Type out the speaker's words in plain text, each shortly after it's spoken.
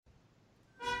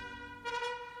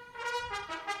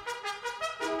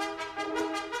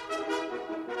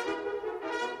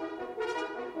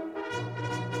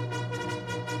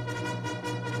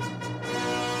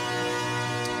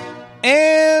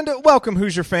Welcome,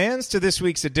 Hoosier fans, to this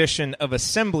week's edition of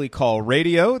Assembly Call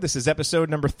Radio. This is episode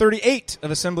number 38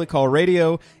 of Assembly Call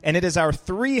Radio, and it is our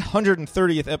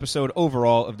 330th episode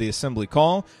overall of the Assembly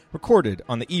Call, recorded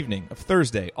on the evening of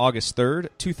Thursday, August 3rd,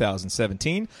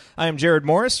 2017. I am Jared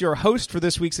Morris, your host for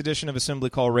this week's edition of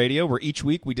Assembly Call Radio, where each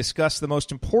week we discuss the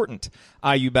most important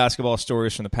IU basketball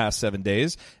stories from the past 7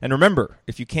 days. And remember,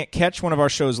 if you can't catch one of our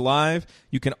shows live,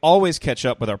 you can always catch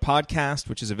up with our podcast,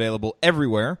 which is available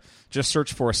everywhere. Just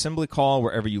search for Assembly Call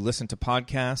wherever you listen to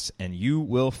podcasts, and you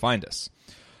will find us.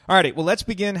 All righty, well, let's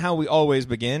begin how we always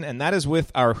begin, and that is with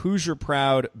our Hoosier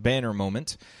Proud banner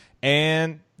moment.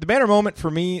 And the banner moment for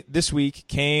me this week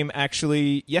came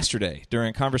actually yesterday during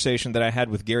a conversation that I had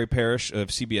with Gary Parrish of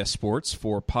CBS Sports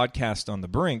for Podcast on the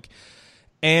Brink.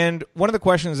 And one of the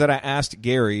questions that I asked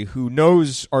Gary, who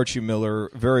knows Archie Miller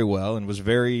very well and was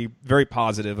very, very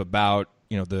positive about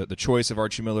the choice of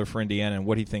Archie Miller for Indiana and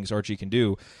what he thinks Archie can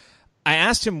do, I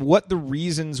asked him what the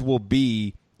reasons will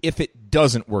be if it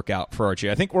doesn't work out for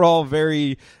Archie. I think we're all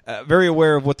very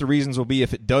aware of what the reasons will be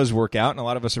if it does work out, and a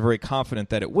lot of us are very confident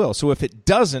that it will. So if it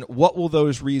doesn't, what will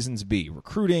those reasons be?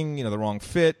 Recruiting, the wrong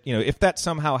fit, if that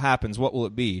somehow happens, what will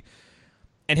it be?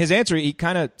 And his answer, he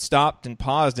kind of stopped and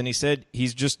paused, and he said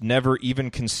he's just never even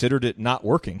considered it not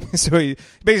working. So he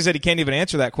basically said he can't even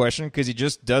answer that question because he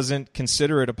just doesn't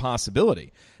consider it a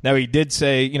possibility. Now, he did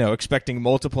say, expecting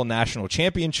multiple national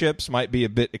championships might be a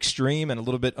bit extreme and a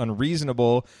little bit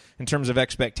unreasonable in terms of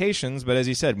expectations. But as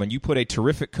he said, when you put a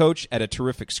terrific coach at a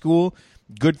terrific school,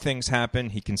 good things happen.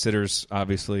 He considers,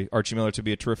 obviously, Archie Miller to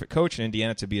be a terrific coach and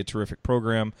Indiana to be a terrific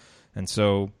program. And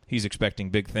so he's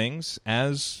expecting big things,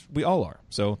 as we all are.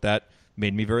 So that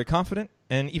made me very confident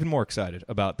and even more excited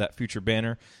about that future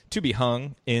banner to be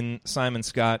hung in Simon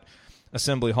Skjodt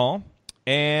Assembly Hall.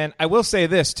 And I will say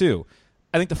this, too.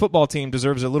 I think the football team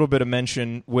deserves a little bit of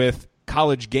mention with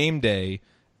College Game Day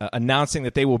announcing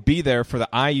that they will be there for the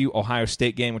IU-Ohio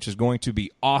State game, which is going to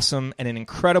be awesome and an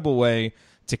incredible way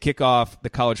to kick off the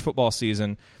college football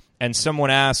season. And someone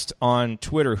asked on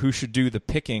Twitter who should do the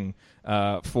picking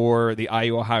for the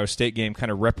IU-Ohio State game,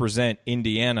 kind of represent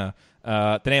Indiana.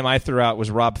 The name I threw out was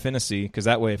Rob Phinisee, because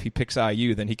that way if he picks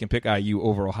IU, then he can pick IU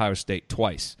over Ohio State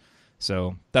twice.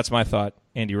 So that's my thought.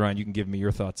 Andy Ryan, you can give me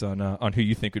your thoughts on who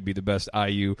you think would be the best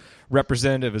IU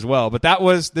representative as well. But that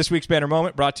was this week's banner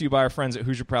moment, brought to you by our friends at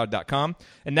HoosierProud.com.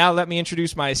 And now let me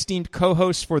introduce my esteemed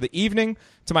co-hosts for the evening.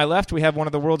 To my left, we have one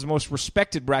of the world's most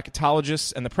respected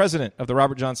bracketologists and the president of the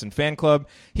Robert Johnson Fan Club.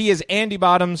 He is Andy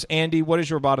Bottoms. Andy, what is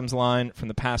your Bottoms line from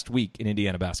the past week in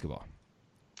Indiana basketball?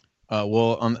 As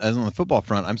on the football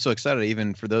front, I'm so excited.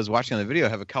 Even for those watching on the video, I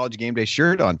have a College Game Day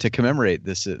shirt on to commemorate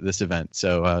this event.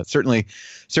 So certainly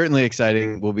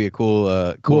exciting. Will be a cool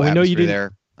atmosphere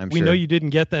there. I'm sure. We know you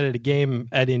didn't get that at a game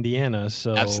at Indiana,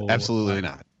 so absolutely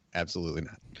not.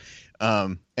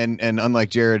 And unlike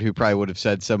Jared, who probably would have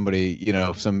said somebody,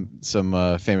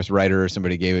 some famous writer or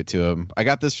somebody gave it to him. I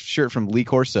got this shirt from Lee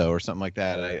Corso or something like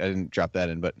that. I didn't drop that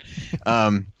in, but.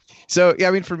 So, yeah,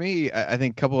 I mean, for me, I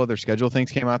think a couple other schedule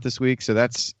things came out this week. So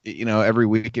that's, every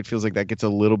week it feels like that gets a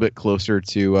little bit closer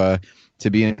to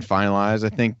being finalized. I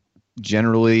think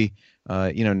generally,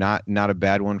 not a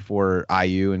bad one for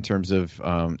IU in terms of,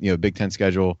 Big Ten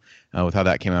schedule with how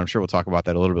that came out. I'm sure we'll talk about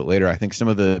that a little bit later. I think some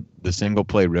of the single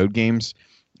play road games,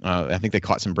 I think they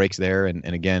caught some breaks there. And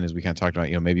again, as we kind of talked about,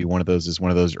 maybe one of those is one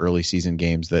of those early season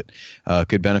games that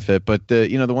could benefit. But the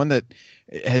one that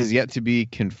has yet to be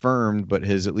confirmed, but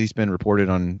has at least been reported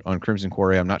on Crimson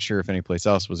Quarry. I'm not sure if any place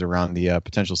else was around the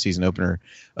potential season opener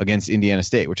against Indiana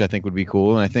State, which I think would be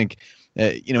cool. And I think,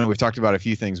 we've talked about a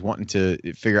few things, wanting to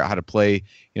figure out how to play,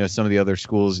 some of the other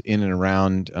schools in and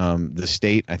around the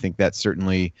state. I think that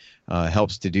certainly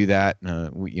helps to do that.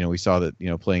 We saw that,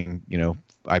 playing,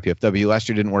 IPFW last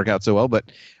year didn't work out so well,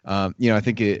 but I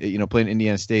think playing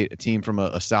Indiana State, a team from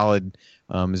a solid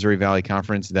Missouri Valley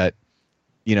Conference that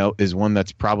is one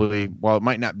that's probably, while it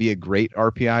might not be a great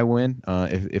RPI win,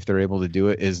 if they're able to do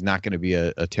it, is not going to be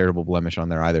a terrible blemish on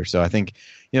there either. So I think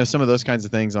some of those kinds of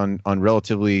things on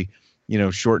relatively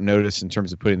short notice in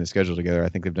terms of putting the schedule together, I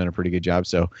think they've done a pretty good job.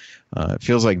 So it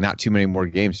feels like not too many more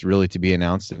games really to be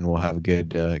announced, and we'll have a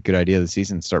good idea of the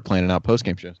season and start planning out post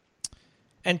game shows.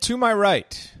 And to my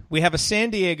right, we have a San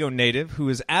Diego native who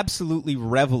is absolutely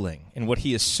reveling in what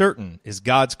he is certain is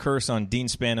God's curse on Dean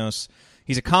Spanos.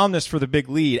 He's a columnist for The Big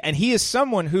Lead, and he is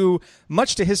someone who,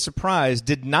 much to his surprise,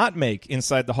 did not make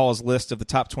Inside the Hall's list of the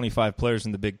top 25 players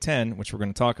in the Big Ten, which we're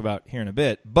going to talk about here in a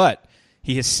bit. But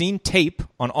he has seen tape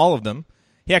on all of them.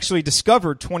 He actually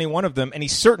discovered 21 of them, and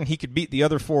he's certain he could beat the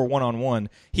other 4 one-on-one.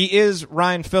 He is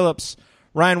Ryan Phillips.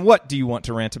 Ryan, what do you want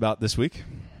to rant about this week?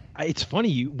 It's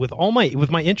funny with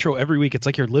my intro every week. It's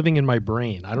like you're living in my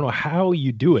brain. I don't know how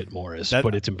you do it, Morris,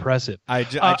 but it's impressive. I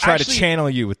try to channel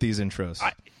you with these intros.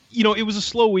 It was a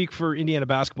slow week for Indiana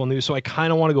basketball news, so I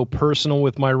kind of want to go personal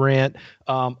with my rant.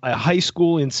 A high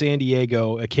school in San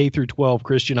Diego, a K through 12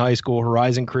 Christian high school,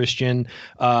 Horizon Christian,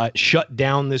 shut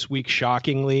down this week,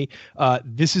 shockingly.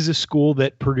 This is a school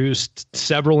that produced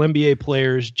several NBA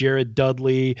players, Jared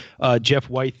Dudley, Jeff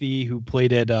Withey, who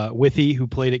played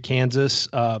at Kansas,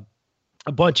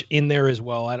 a bunch in there as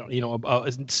well.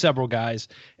 Several guys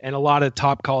and a lot of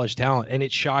top college talent, and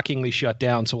it shockingly shut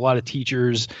down. So a lot of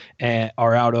teachers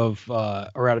are out of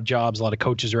jobs. A lot of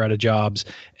coaches are out of jobs,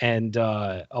 and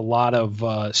a lot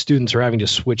of students are having to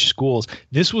switch schools.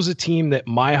 This was a team that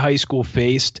my high school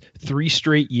faced 3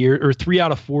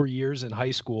 out of 4 years in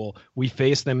high school. We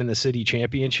faced them in the city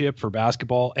championship for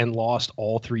basketball and lost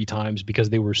all 3 times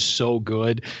because they were so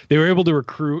good. They were able to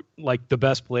recruit like the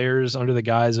best players under the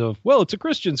guise of, well, it's a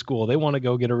Christian school. They want to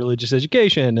go get a religious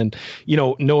education, and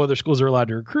no other schools are allowed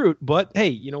to recruit. But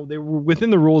hey, they were within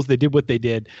the rules. They did what they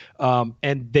did,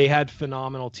 and they had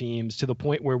phenomenal teams to the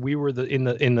point where we were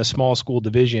in the small school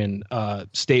division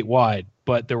statewide.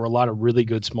 But there were a lot of really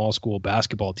good small school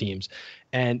basketball teams,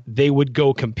 and they would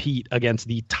go compete against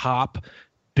the top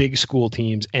big school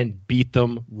teams and beat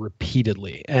them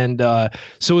repeatedly. And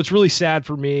so it's really sad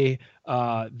for me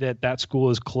that school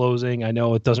is closing. I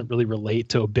know it doesn't really relate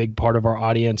to a big part of our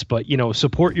audience, but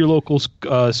support your local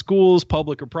schools,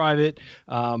 public or private,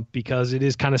 because it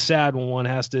is kind of sad when one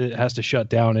has to shut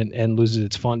down and loses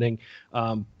its funding.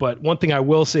 But one thing I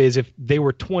will say is if they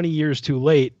were 20 years too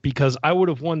late, because I would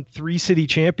have won 3 city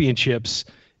championships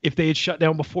if they had shut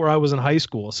down before I was in high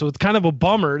school. So it's kind of a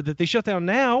bummer that they shut down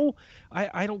now.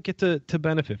 I don't get to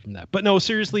benefit from that. But no,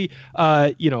 seriously,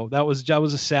 that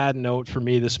was a sad note for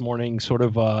me this morning, sort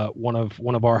of one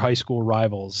of our high school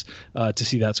rivals to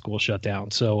see that school shut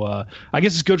down. So I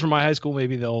guess it's good for my high school.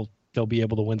 Maybe they'll be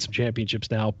able to win some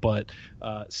championships now, but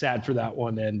sad for that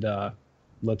one. And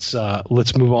let's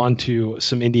move on to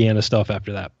some Indiana stuff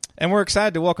after that. And we're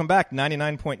excited to welcome back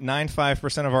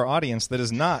 99.95% of our audience that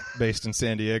is not based in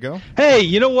San Diego. Hey,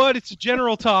 you know what? It's a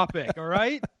general topic, all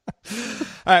right? All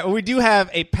right, well, we do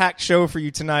have a packed show for you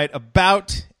tonight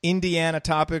about Indiana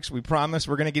topics. We promise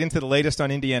we're going to get into the latest on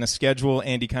Indiana's schedule.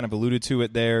 Andy kind of alluded to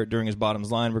it there during his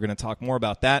bottoms line. We're going to talk more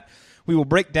about that. We will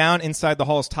break down Inside the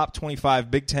Hall's top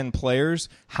 25 Big Ten players,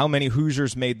 how many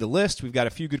Hoosiers made the list. We've got a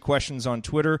few good questions on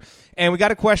Twitter, and we got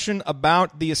a question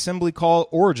about the Assembly Call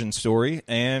origin story,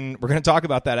 and we're going to talk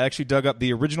about that. I actually dug up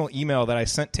the original email that I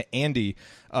sent to Andy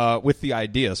with the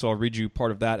idea, so I'll read you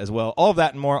part of that as well. All of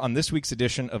that and more on this week's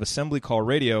edition of Assembly Call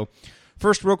Radio.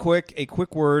 First, real quick, a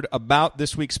quick word about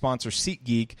this week's sponsor,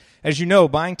 SeatGeek. As you know,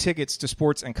 buying tickets to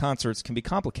sports and concerts can be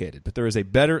complicated, but there is a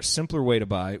better, simpler way to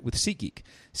buy with SeatGeek.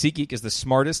 SeatGeek is the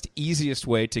smartest, easiest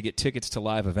way to get tickets to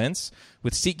live events.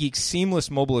 With SeatGeek's seamless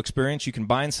mobile experience, you can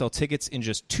buy and sell tickets in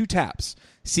just 2 taps.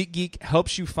 SeatGeek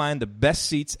helps you find the best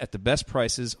seats at the best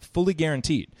prices, fully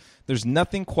guaranteed. There's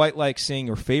nothing quite like seeing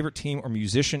your favorite team or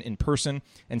musician in person,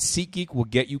 and SeatGeek will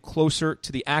get you closer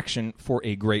to the action for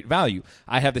a great value.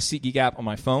 I have the SeatGeek app on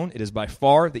my phone. It is by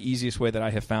far the easiest way that I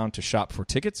have found to shop for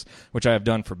tickets, which I have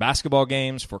done for basketball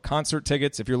games, for concert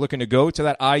tickets. If you're looking to go to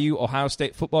that IU-Ohio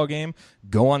State football game,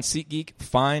 go on SeatGeek,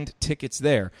 find tickets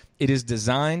there. It is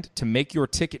designed to make your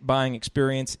ticket buying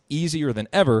experience easier than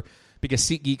ever, because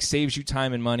SeatGeek saves you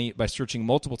time and money by searching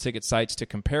multiple ticket sites to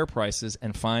compare prices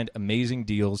and find amazing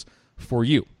deals for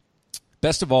you.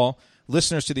 Best of all,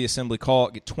 listeners to the Assembly Call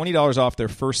get $20 off their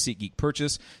first SeatGeek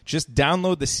purchase. Just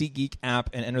download the SeatGeek app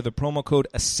and enter the promo code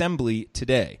ASSEMBLY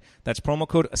today. That's promo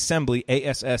code ASSEMBLY,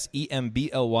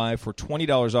 ASSEMBLY, for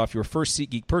 $20 off your first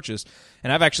SeatGeek purchase.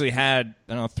 And I've actually had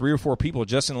 3 or 4 people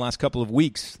just in the last couple of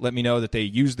weeks let me know that they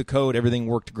used the code. Everything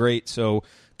worked great. So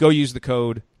go use the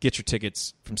code. Get your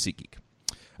tickets from SeatGeek.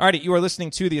 All right, you are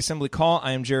listening to the Assembly Call.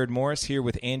 I am Jared Morris here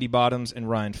with Andy Bottoms and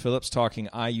Ryan Phillips talking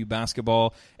IU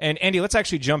basketball. And Andy, let's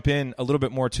actually jump in a little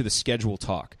bit more to the schedule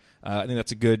talk. I think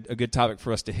that's a good topic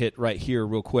for us to hit right here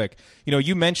real quick.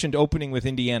 You mentioned opening with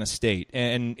Indiana State,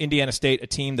 and Indiana State, a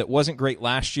team that wasn't great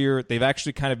last year. They've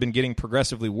actually kind of been getting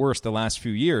progressively worse the last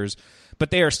few years,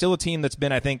 but they are still a team that's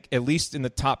been, I think, at least in the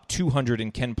top 200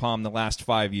 in KenPom the last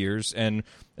 5 years, and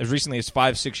as recently as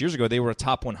 5-6 years ago, they were a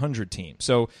top 100 team.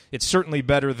 So it's certainly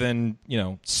better than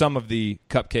some of the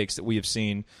cupcakes that we have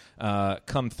seen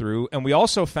come through. And we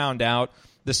also found out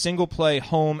the single-play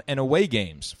home and away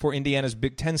games for Indiana's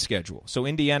Big Ten schedule. So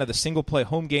Indiana, the single-play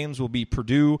home games will be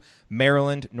Purdue,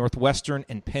 Maryland, Northwestern,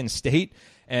 and Penn State.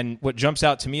 And what jumps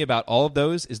out to me about all of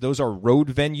those is those are road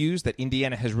venues that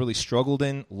Indiana has really struggled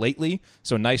in lately.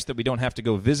 So nice that we don't have to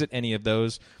go visit any of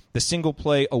those. The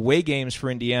single-play away games for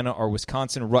Indiana are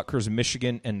Wisconsin, Rutgers,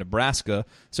 Michigan, and Nebraska.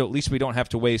 So at least we don't have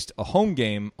to waste a home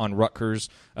game on Rutgers.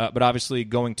 But obviously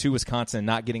going to Wisconsin and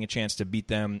not getting a chance to beat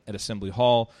them at Assembly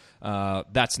Hall,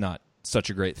 that's not such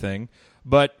a great thing.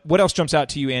 But what else jumps out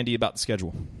to you, Andy, about the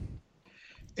schedule?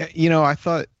 I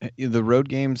thought the road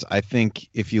games, I think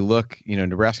if you look,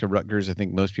 Nebraska, Rutgers, I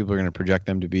think most people are going to project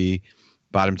them to be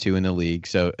bottom 2 in the league.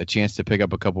 So a chance to pick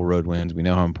up a couple road wins. We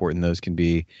know how important those can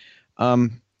be.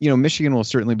 Michigan will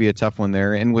certainly be a tough one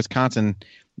there. And Wisconsin,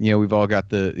 we've all got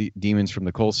the demons from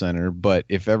the Kohl Center. But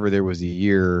if ever there was a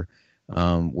year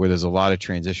where there's a lot of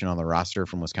transition on the roster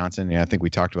from Wisconsin, I think we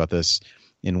talked about this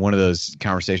in one of those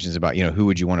conversations about, who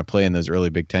would you want to play in those early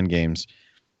Big Ten games?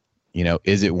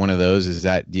 Is it one of those? Is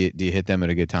that do you hit them at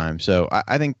a good time? So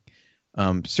I think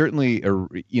certainly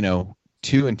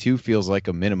 2-2 feels like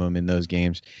a minimum in those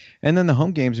games, and then the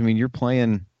home games. I mean, you're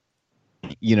playing.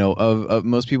 Of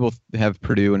most people have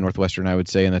Purdue and Northwestern, I would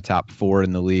say, in the top 4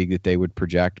 in the league that they would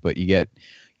project, but you get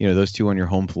those 2 on your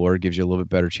home floor. It gives you a little bit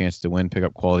better chance to win, pick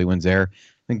up quality wins there.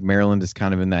 I think Maryland is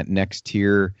kind of in that next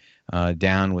tier.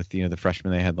 Down with the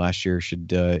freshmen they had last year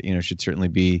should certainly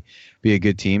be a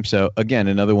good team. So again,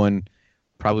 another one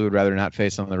probably would rather not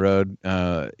face on the road.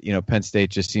 Penn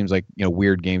State just seems like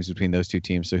weird games between those two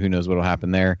teams. So who knows what'll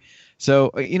happen there.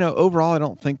 So overall, I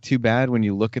don't think too bad when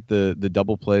you look at the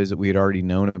double plays that we had already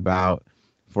known about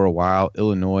for a while.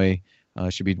 Illinois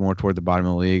should be more toward the bottom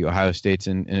of the league. Ohio State's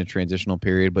in a transitional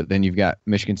period, but then you've got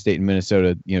Michigan State and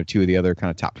Minnesota, 2 of the other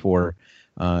kind of top 4.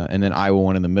 And then Iowa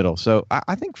one in the middle. So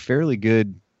I think fairly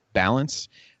good balance.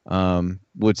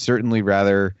 Would certainly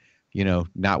rather,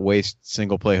 not waste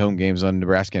single play home games on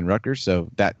Nebraska and Rutgers. So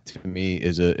that to me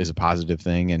is a positive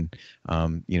thing. And,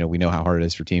 we know how hard it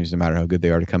is for teams, no matter how good they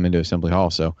are, to come into Assembly Hall.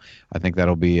 So I think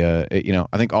that'll be, I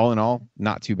think all in all,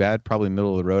 not too bad, probably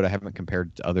middle of the road. I haven't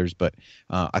compared to others, but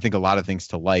I think a lot of things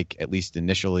to like, at least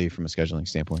initially from a scheduling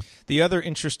standpoint. The other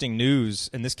interesting news,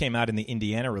 and this came out in the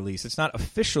Indiana release, it's not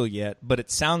official yet, but it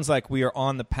sounds like we are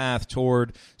on the path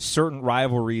toward certain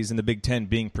rivalries in the Big Ten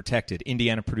being protected.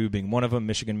 Indiana, Purdue being one of them,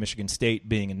 Michigan State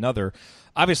being another.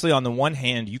 Obviously, on the one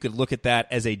hand, you could look at that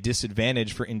as a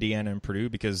disadvantage for Indiana and Purdue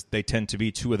because they tend to be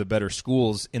 2 of the better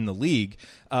schools in the league.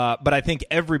 But I think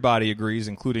everybody agrees,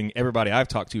 including everybody I've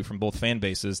talked to from both fan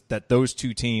bases, that those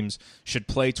 2 teams should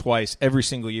play twice every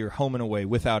single year, home and away,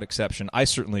 without exception. I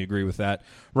certainly agree with that.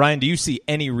 Ryan, do you see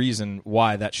any reason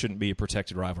why that shouldn't be a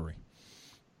protected rivalry?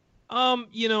 I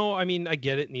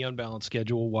get it in the unbalanced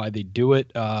schedule why they do it.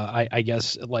 I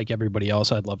guess like everybody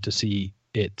else, I'd love to see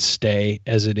it stay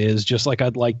as it is, just like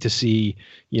I'd like to see,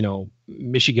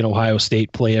 Michigan, Ohio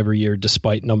State play every year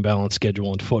despite an unbalanced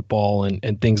schedule in football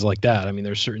and things like that. I mean,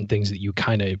 there's certain things that you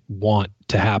kind of want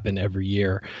to happen every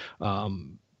year.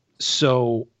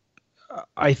 So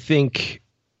I think,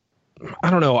 I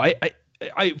don't know.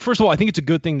 I first of all, I think it's a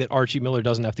good thing that Archie Miller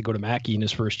doesn't have to go to Mackey in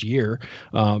his first year,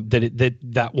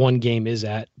 that one game is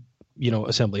at,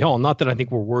 Assembly Hall. Not that I think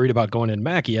we're worried about going in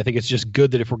Mackey. I think it's just good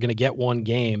that if we're going to get one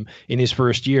game in his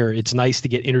first year, it's nice to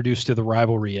get introduced to the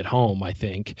rivalry at home, I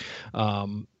think.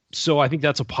 So I think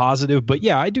that's a positive, but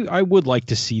yeah, I would like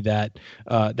to see that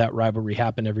rivalry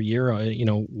happen every year,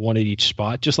 one at each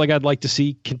spot, just like I'd like to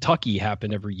see Kentucky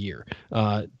happen every year.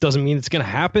 Doesn't mean it's going to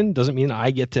happen. Doesn't mean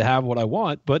I get to have what I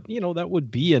want, but that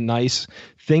would be a nice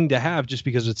thing to have just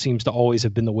because it seems to always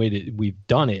have been the way that we've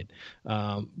done it.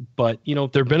 But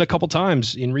there've been a couple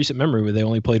times in recent memory where they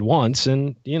only played once,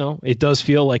 and it does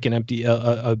feel like an empty,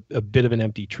 a bit of an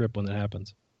empty trip when that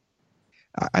happens.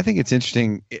 I think it's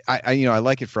interesting. I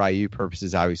like it for IU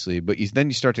purposes, obviously, but then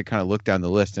you start to kind of look down the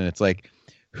list, and it's like,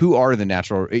 who are the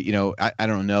natural? I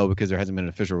don't know because there hasn't been an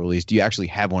official release. Do you actually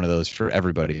have one of those for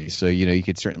everybody? So you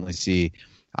could certainly see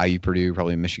IU, Purdue,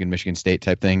 probably Michigan State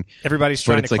type thing. Everybody's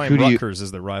trying to claim Rutgers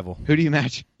as their rival. Who do you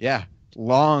match? Yeah,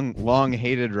 long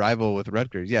hated rival with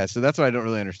Rutgers. Yeah, so that's what I don't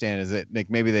really understand is that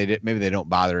maybe they don't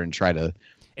bother and try to.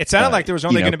 It sounded like there was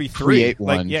only going to be 3.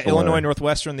 Illinois,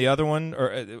 Northwestern, the other one,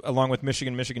 or along with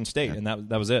Michigan State, and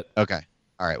that was it. Okay.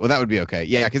 All right. Well, that would be okay.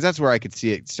 Yeah, because that's where I could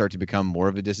see it start to become more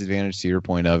of a disadvantage to your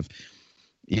point of,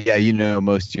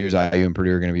 most years IU and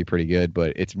Purdue are going to be pretty good,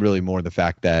 but it's really more the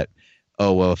fact that,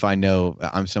 if I know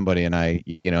I'm somebody and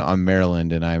I'm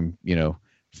Maryland and I'm,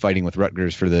 fighting with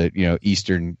Rutgers for the,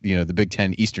 Eastern, the Big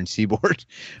Ten Eastern Seaboard,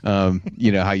 how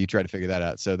you try to figure that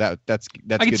out. So that's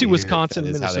I can see Wisconsin,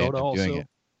 Minnesota also.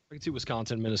 I can see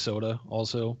Wisconsin, Minnesota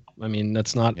also. I mean,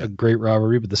 that's not a great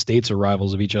rivalry, but the states are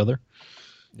rivals of each other.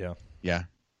 Yeah. Yeah.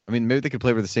 I mean, maybe they could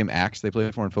play with the same axe they play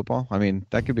for in football. I mean,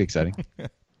 that could be exciting.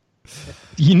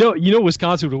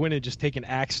 Wisconsin would win and just take an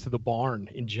axe to the barn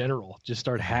in general. Just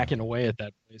start hacking away at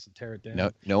that place and tear it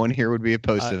down. No one here would be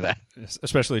opposed to that.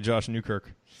 Especially Josh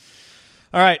Newkirk.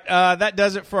 All right, that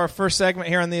does it for our first segment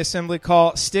here on the Assembly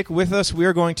Call. Stick with us. We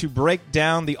are going to break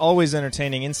down the always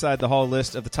entertaining Inside the Hall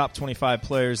list of the top 25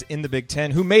 players in the Big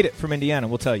Ten who made it from Indiana.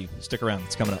 We'll tell you. Stick around.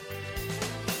 It's coming up.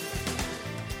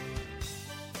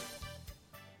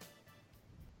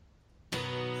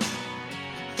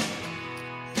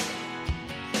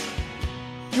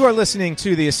 You are listening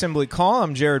to the Assembly Call.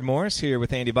 I'm Jared Morris here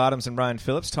with Andy Bottoms and Ryan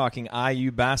Phillips talking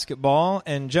IU basketball.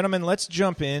 And gentlemen, let's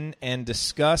jump in and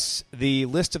discuss the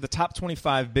list of the top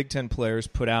 25 Big Ten players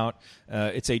put out.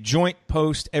 It's a joint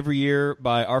post every year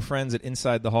by our friends at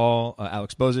Inside the Hall,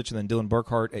 Alex Bozich and then Dylan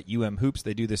Burkhart at UM Hoops.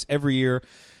 They do this every year.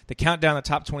 They count down the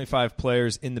top 25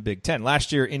 players in the Big Ten.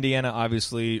 Last year, Indiana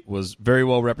obviously was very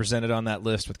well represented on that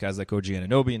list with guys like OG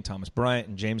Anunoby and Thomas Bryant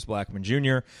and James Blackman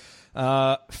Jr.,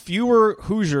 fewer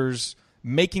Hoosiers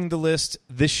making the list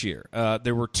this year.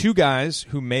 There were two guys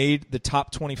who made the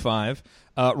top 25.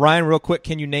 Ryan, real quick,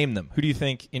 can you name them? Who do you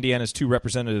think Indiana's two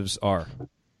representatives are?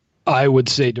 I would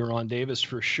say De'Ron Davis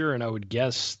for sure, and I would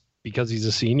guess because he's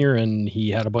a senior and he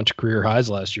had a bunch of career highs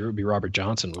last year, it would be Robert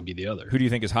Johnson would be the other. Who do you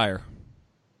think is higher?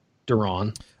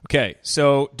 De'Ron. Okay,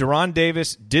 so De'Ron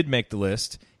Davis did make the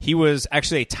list. He was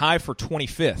actually a tie for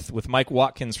 25th with Mike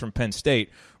Watkins from Penn State.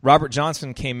 Robert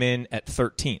Johnson came in at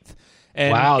 13th.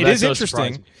 And wow, it is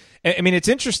interesting. I mean, it's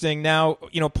interesting. Now,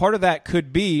 part of that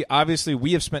could be, obviously,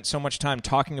 we have spent so much time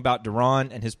talking about De'Ron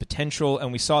and his potential,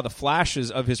 and we saw the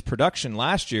flashes of his production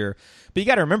last year. But you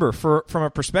got to remember, from a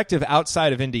perspective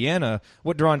outside of Indiana,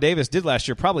 what De'Ron Davis did last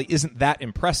year probably isn't that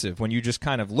impressive when you just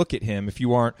kind of look at him if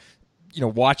you aren't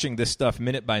watching this stuff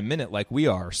minute by minute like we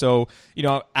are. So,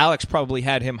 Alex probably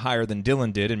had him higher than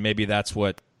Dylan did, and maybe that's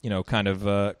what, kind of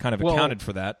accounted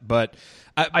for that. But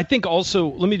I think also,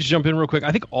 let me just jump in real quick.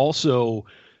 I think also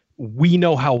we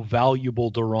know how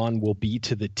valuable De'Ron will be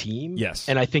to the team. Yes.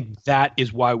 And I think that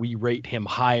is why we rate him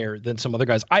higher than some other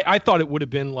guys. I thought it would have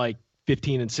been like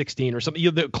 15 and 16 or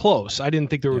something. They're close. I didn't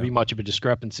think there would be much of a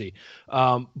discrepancy.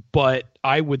 But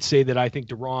I would say that I think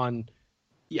De'Ron,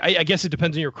 I guess it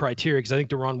depends on your criteria, because I think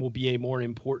De'Ron will be a more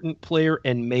important player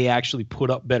and may actually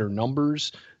put up better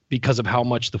numbers because of how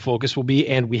much the focus will be.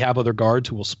 And we have other guards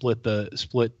who will split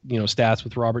stats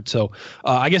with Robert. So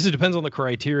I guess it depends on the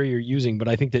criteria you're using, but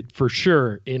I think that for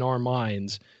sure in our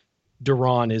minds,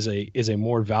 De'Ron is a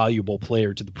more valuable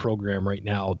player to the program right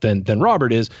now than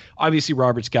Robert is. Obviously,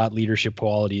 Robert's got leadership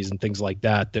qualities and things like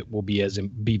that will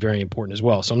be very important as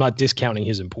well. So I'm not discounting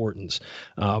his importance,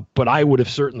 but I would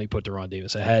have certainly put De'Ron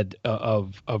Davis ahead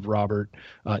of Robert,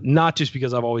 not just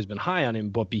because I've always been high on him,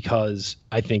 but because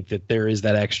I think that there is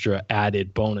that extra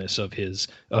added bonus of his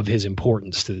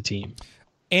importance to the team.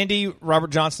 Andy,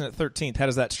 Robert Johnson at 13th. How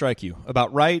does that strike you?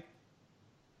 About right?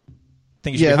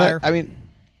 Think he should be higher?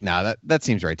 No, that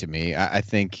seems right to me. I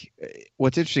think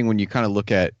what's interesting when you kind of look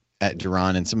at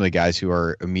De'Ron and some of the guys who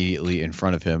are immediately in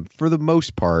front of him, for the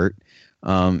most part,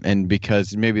 and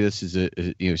because maybe this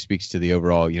is speaks to the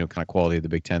overall kind of quality of the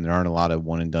Big Ten. There aren't a lot of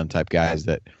one and done type guys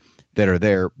that are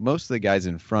there. Most of the guys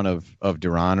in front of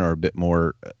De'Ron are a bit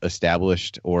more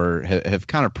established or have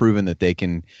kind of proven that they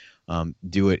can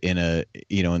do it in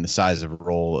in the size of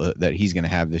role that he's going to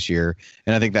have this year.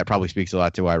 And I think that probably speaks a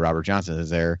lot to why Robert Johnson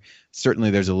is there.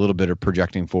 Certainly there's a little bit of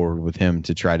projecting forward with him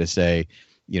to try to say,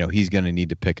 he's going to need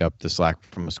to pick up the slack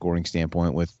from a scoring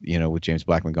standpoint with James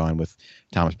Blackman gone, with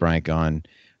Thomas Bryant gone,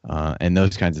 and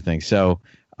those kinds of things. So,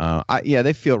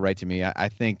 they feel right to me. I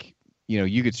think,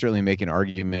 you could certainly make an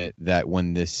argument that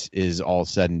when this is all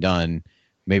said and done,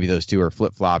 maybe those two are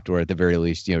flip-flopped, or at the very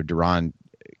least, De'Ron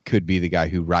could be the guy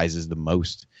who rises the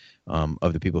most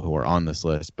of the people who are on this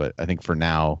list. But I think for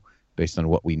now, based on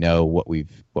what we know, what we've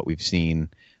seen,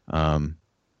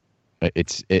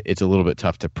 it's a little bit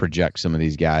tough to project some of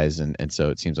these guys, and so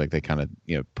it seems like they kind of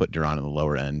put De'Ron in the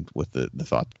lower end with the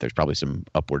thought that there's probably some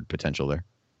upward potential there.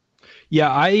 Yeah,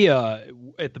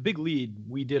 at the Big Lead,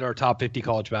 we did our top 50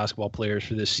 college basketball players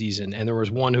for this season, and there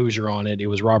was one Hoosier on it. It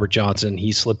was Robert Johnson.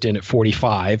 He slipped in at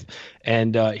 45,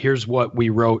 and here's what we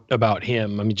wrote about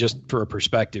him. I mean, just for a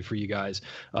perspective for you guys.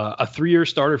 A 3-year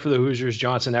starter for the Hoosiers,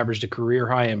 Johnson averaged a career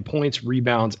high in points,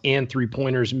 rebounds, and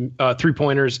three-pointers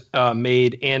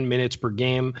made and minutes per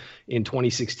game in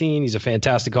 2016. He's a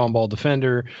fantastic on-ball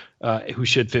defender who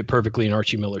should fit perfectly in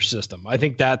Archie Miller's system. I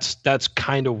think that's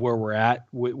kind of where we're at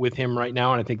with him right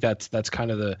now, and I think that's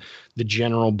kind of the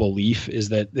general belief is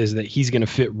that he's going to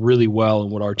fit really well in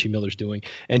what Archie Miller's doing.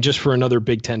 And just for another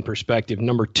Big Ten perspective,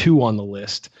 number 2 on the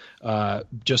list,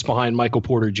 just behind Michael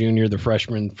Porter Jr., the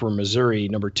freshman from Missouri,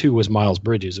 number 2 was Miles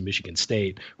Bridges of Michigan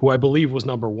State, who I believe was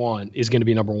number 1, is going to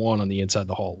be number 1 on the Inside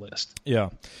the Hall list. Yeah.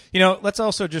 Let's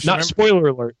also just not spoiler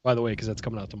alert, by the way, because that's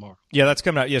coming out tomorrow. Yeah, that's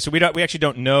coming out. Yeah, so we actually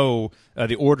don't know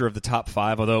the order of the top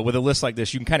 5, although with a list like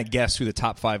this, you can kind of guess who the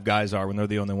top 5 guys are when they're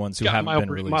the only ones who haven't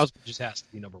been released. Miles Bridges has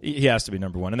to be number 1. He has to be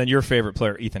number 1. And then your favorite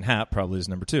player, Ethan Happ, probably is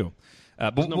number 2.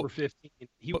 But number 15.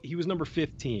 He was number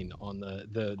 15 on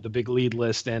the big lead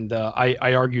list, and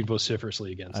I argued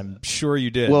vociferously against I'm that. sure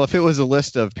you did. Well, if it was a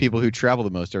list of people who travel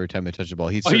the most every time they touch the ball,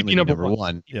 he'd certainly be number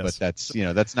 1. Yes. But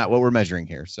that's not what we're measuring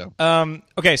here. So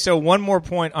okay, so one more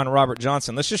point on Robert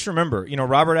Johnson. Let's just remember,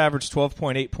 Robert averaged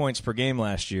 12.8 points per game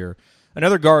last year.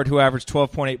 Another guard who averaged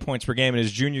 12.8 points per game in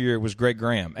his junior year was Greg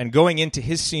Graham. And going into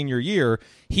his senior year,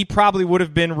 he probably would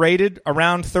have been rated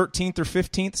around 13th or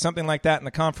 15th, something like that in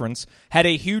the conference. Had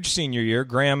a huge senior year.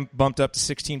 Graham bumped up to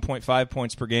 16.5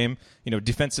 points per game,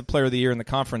 defensive player of the year in the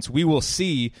conference. We will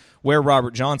see where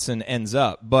Robert Johnson ends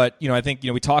up. But, I think,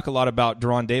 we talk a lot about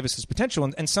Deron Davis's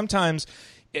potential, and sometimes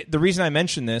the reason I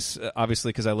mention this, obviously,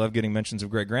 because I love getting mentions of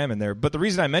Greg Graham in there, but the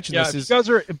reason I mention this is...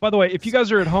 by the way, if you guys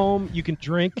are at home, you can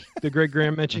drink. The Greg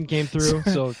Graham mention came through,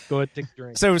 so go ahead and take a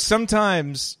drink. So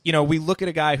sometimes, we look at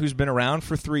a guy who's been around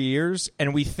for 3 years,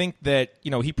 and we think that,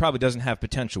 he probably doesn't have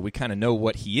potential. We kind of know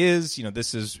what he is. You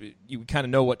kind of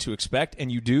know what to expect, and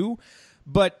you do.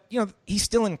 But, he's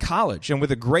still in college, and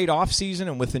with a great offseason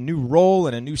and with a new role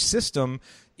and a new system,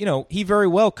 he very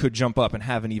well could jump up and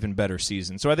have an even better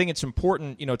season. So I think it's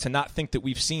important, to not think that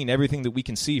we've seen everything that we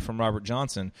can see from Robert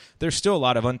Johnson. There's still a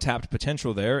lot of untapped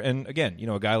potential there. And again,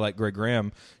 a guy like Greg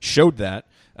Graham showed that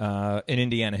in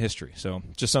Indiana history. So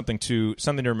just something to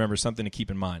remember, something to keep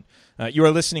in mind. You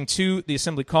are listening to The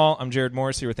Assembly Call. I'm Jared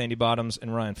Morris here with Andy Bottoms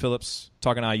and Ryan Phillips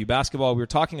talking IU basketball. We were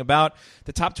talking about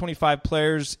the top 25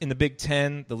 players in the Big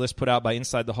Ten, the list put out by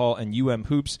Inside the Hall and UM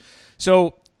Hoops.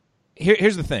 So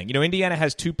here's the thing. Indiana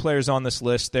has 2 players on this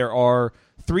list. There are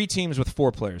 3 teams with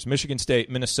 4 players: Michigan State,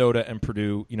 Minnesota, and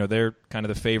Purdue. They're kind of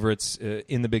the favorites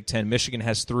in the Big Ten. Michigan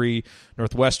has 3.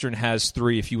 Northwestern has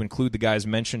 3, if you include the guys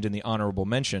mentioned in the honorable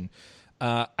mention.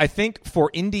 I think for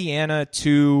Indiana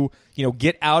to,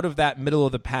 get out of that middle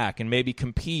of the pack and maybe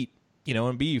compete,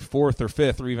 and be 4th or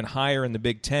 5th or even higher in the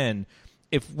Big Ten,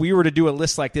 if we were to do a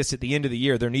list like this at the end of the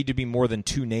year, there need to be more than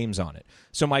 2 names on it.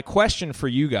 So my question for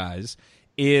you guys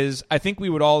is, I think we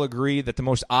would all agree that the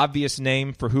most obvious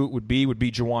name for who it would be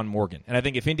Juwan Morgan. And I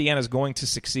think if Indiana's going to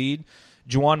succeed,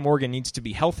 Juwan Morgan needs to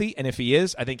be healthy, and if he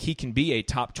is, I think he can be a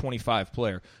top 25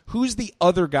 player. Who's the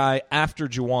other guy after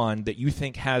Juwan that you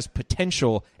think has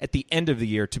potential at the end of the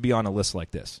year to be on a list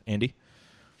like this? Andy?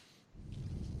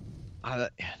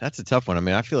 That's a tough one. I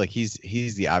mean, I feel like he's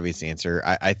the obvious answer.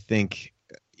 I think,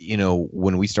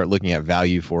 when we start looking at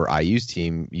value for IU's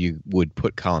team, you would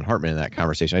put Colin Hartman in that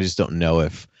conversation. I just don't know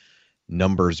if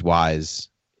numbers wise,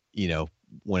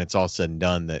 when it's all said and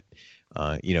done, that,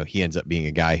 he ends up being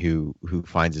a guy who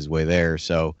finds his way there.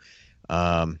 So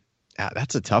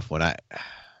that's a tough one.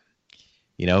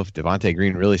 If Devontae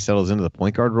Green really settles into the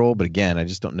point guard role, but again, I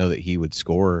just don't know that he would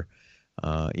score,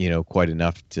 quite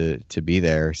enough to be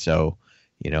there. So,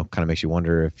 kind of makes you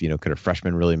wonder if, could a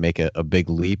freshman really make a big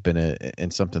leap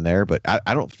in something there? But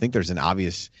I don't think there's an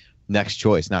obvious next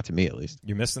choice, not to me at least.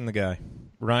 You're missing the guy.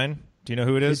 Ryan, do you know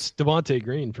who it is? It's Devontae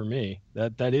Green for me.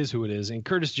 That is who it is. And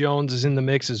Curtis Jones is in the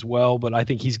mix as well, but I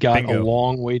think he's got a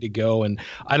long way to go. And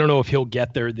I don't know if he'll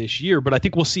get there this year, but I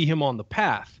think we'll see him on the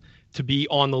path to be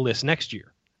on the list next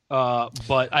year.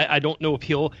 But I don't know if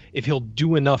he'll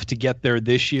do enough to get there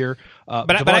this year.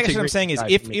 But I guess what I'm saying is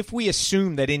if we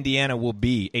assume that Indiana will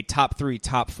be a top 3,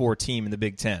 top 4 team in the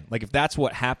Big Ten, like if that's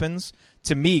what happens,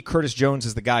 to me, Curtis Jones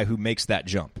is the guy who makes that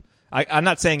jump. I'm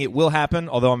not saying it will happen,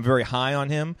 although I'm very high on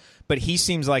him, but he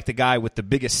seems like the guy with the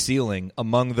biggest ceiling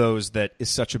among those that is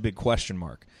such a big question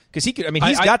mark. Because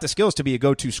he's got the skills to be a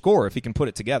go-to scorer if he can put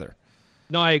it together.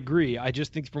 No, I agree. I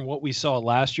just think from what we saw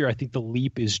last year, I think the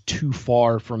leap is too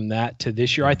far from that to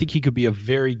this year. I think he could be a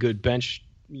very good bench,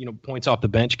 points off the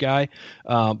bench guy,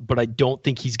 but I don't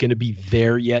think he's going to be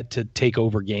there yet to take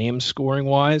over games scoring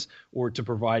wise or to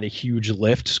provide a huge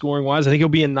lift scoring wise. I think he'll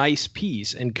be a nice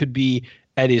piece and could be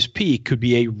at his peak, could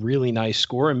be a really nice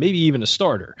scorer and maybe even a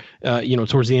starter,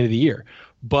 towards the end of the year.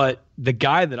 But the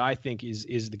guy that I think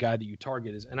is the guy that you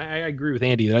target is, and I agree with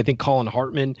Andy that I think Colin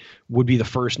Hartman would be the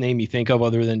first name you think of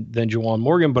other than Juwan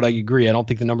Morgan. But I agree. I don't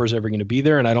think the numbers are ever going to be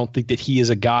there. And I don't think that he is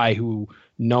a guy who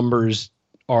numbers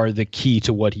are the key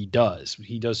to what he does.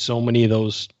 He does so many of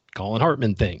those Colin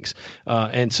Hartman things.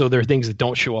 And so there are things that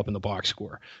don't show up in the box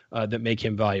score that make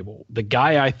him valuable. The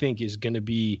guy I think is going to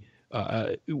be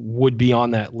would be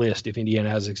on that list if Indiana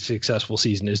has a successful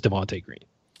season is Devontae Green.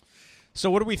 So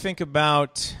what do we think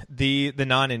about the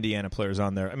non-Indiana players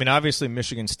on there? I mean, obviously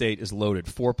Michigan State is loaded.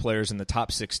 4 players in the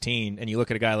top 16, and you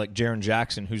look at a guy like Jaren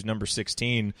Jackson, who's number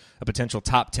 16, a potential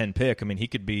top 10 pick. I mean, he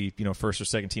could be, first or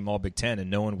second team All Big Ten, and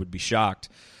no one would be shocked.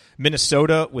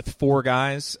 Minnesota with 4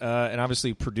 guys, and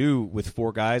obviously Purdue with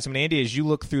 4 guys. I mean, Andy, as you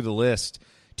look through the list,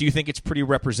 do you think it's pretty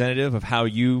representative of how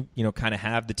you kind of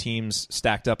have the teams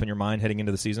stacked up in your mind heading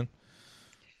into the season?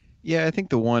 Yeah, I think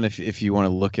the one, if you want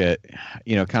to look at,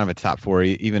 kind of a top 4,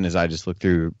 even as I just look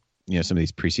through, some of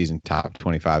these preseason top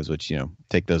 25s, which,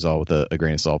 take those all with a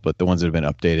grain of salt, but the ones that have been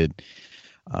updated,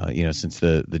 since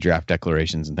the draft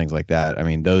declarations and things like that. I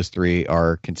mean, those 3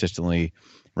 are consistently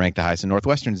ranked the highest, and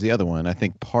Northwestern's the other one. I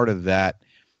think part of that,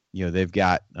 they've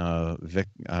got Vic.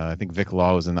 I think Vic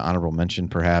Law was in the honorable mention,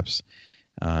 perhaps.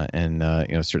 And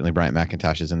certainly Bryant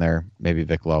McIntosh is in there. Maybe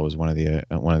Vic Law was one of the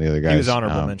other guys. He was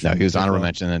honorable mention. No, he was honorable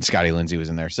mention, and then Scotty Lindsey was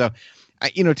in there. So,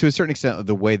 to a certain extent,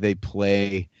 the way they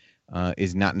play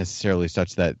is not necessarily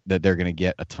such that they're going to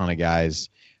get a ton of guys,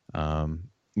 a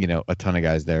ton of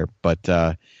guys there.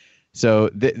 But so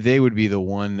they would be the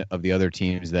one of the other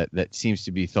teams that seems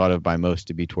to be thought of by most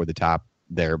to be toward the top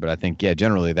there. But I think,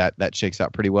 generally that shakes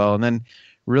out pretty well. And then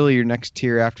really your next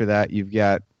tier after that, you've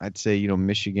got, I'd say,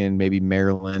 Michigan, maybe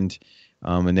Maryland,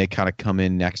 and they kind of come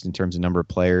in next in terms of number of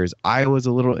players. Iowa's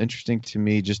a little interesting to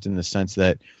me just in the sense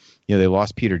that, they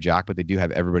lost Peter Jok, but they do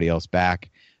have everybody else back.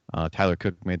 Tyler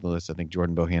Cook made the list. I think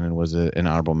Jordan Bohannon was an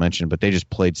honorable mention, but they just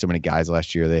played so many guys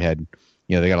last year. They had,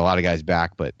 they got a lot of guys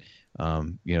back, but,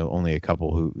 only a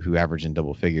couple who average in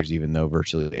double figures, even though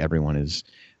virtually everyone is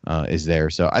there.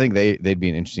 So I think they'd be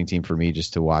an interesting team for me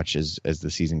just to watch as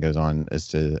the season goes on as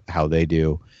to how they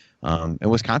do. And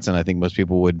Wisconsin, I think most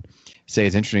people would say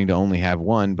it's interesting to only have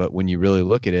one, but when you really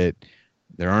look at it,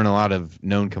 there aren't a lot of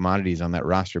known commodities on that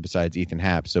roster besides Ethan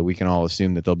Happ. So we can all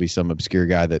assume that there'll be some obscure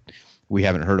guy that we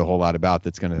haven't heard a whole lot about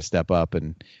that's going to step up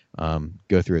and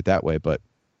go through it that way. But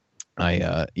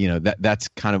that's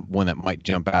kind of one that might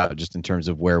jump out just in terms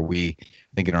of where we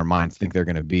think in our minds think they're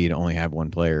going to be to only have one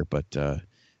player. But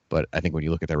I think when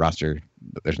you look at their roster,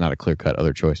 there's not a clear-cut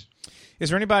other choice. Is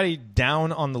there anybody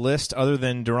down on the list other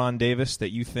than Deron Davis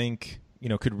that you think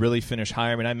could really finish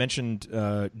higher? I mean, I mentioned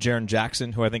Jaren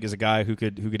Jackson, who I think is a guy who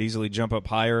could easily jump up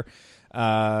higher.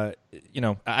 I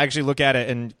actually look at it,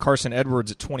 and Carson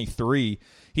Edwards at 23,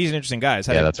 he's an interesting guy.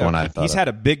 That's one I thought he's had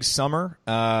a big summer.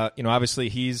 Obviously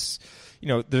he's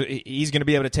he's going to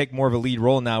be able to take more of a lead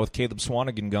role now with Caleb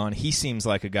Swanigan gone. He seems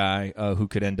like a guy who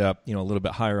could end up a little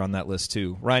bit higher on that list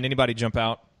too. Ryan, anybody jump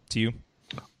out to you?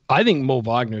 I think Mo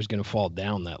Wagner is going to fall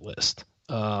down that list.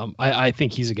 I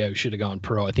think he's a guy who should have gone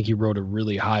pro. I think he rode a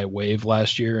really high wave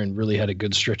last year and really had a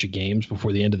good stretch of games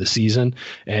before the end of the season.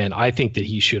 And I think that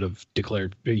he should have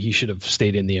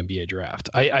stayed in the NBA draft.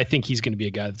 I think he's going to be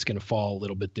a guy that's going to fall a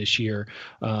little bit this year.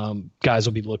 Guys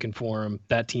will be looking for him.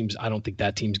 I don't think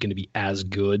that team's going to be as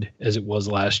good as it was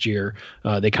last year.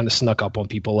 They kind of snuck up on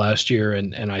people last year,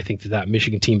 and I think that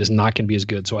Michigan team is not going to be as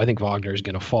good. So I think Wagner is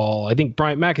going to fall. I think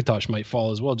Bryant McIntosh might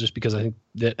fall as well, just because I think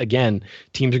that, again,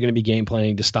 teams are going to be game planning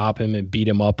to stop him and beat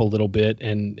him up a little bit,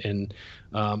 and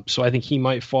so I think he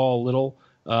might fall a little.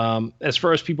 As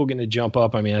far as people going to jump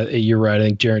up, I mean, you're right. I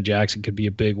think Jaren Jackson could be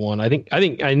a big one.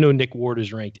 I know Nick Ward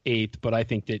is ranked 8th, but I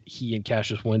think that he and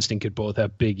Cassius Winston could both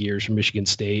have big years from Michigan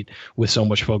State with so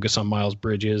much focus on Miles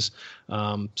Bridges.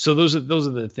 So those are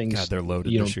the things. God, they're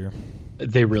loaded this year.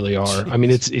 They really are. Jeez. I mean,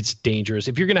 it's dangerous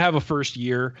if you're going to have a first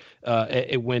year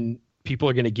when people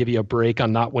are going to give you a break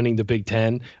on not winning the Big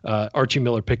Ten. Archie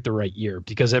Miller picked the right year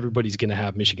because everybody's going to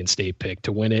have Michigan State pick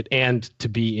to win it and to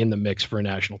be in the mix for a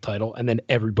national title. And then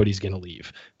everybody's going to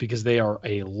leave because they are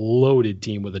a loaded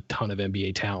team with a ton of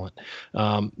NBA talent.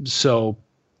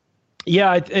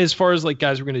 Yeah, as far as like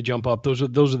guys we're going to jump up, those are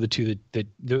the two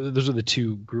those are the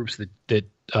two groups that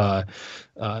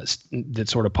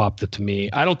sort of popped up to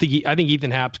me. I think Ethan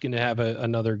Happ's going to have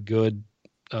another good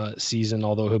season,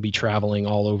 although he'll be traveling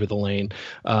all over the lane.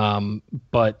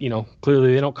 But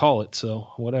clearly they don't call it, so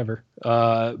whatever.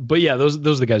 But yeah, those are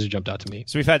the guys who jumped out to me.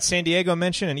 So we've had San Diego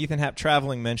mention and Ethan Happ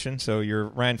traveling mention. So your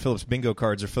Ryan Phillips bingo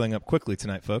cards are filling up quickly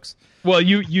tonight, folks. Well,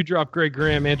 you dropped Greg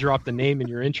Graham and dropped the name in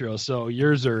your intro, so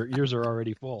yours are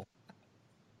already full.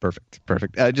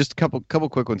 Perfect. Just a couple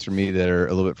quick ones for me that are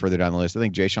a little bit further down the list. I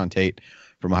think Jayshawn Tate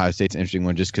from Ohio State's an interesting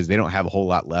one, just because they don't have a whole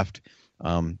lot left.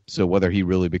 So whether he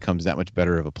really becomes that much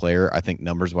better of a player, I think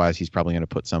numbers-wise, he's probably going to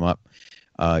put some up.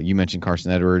 You mentioned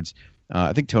Carson Edwards.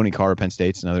 I think Tony Carr, Penn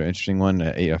State's another interesting one.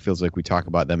 It feels like we talk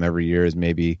about them every year as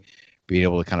maybe being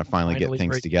able to kind of finally get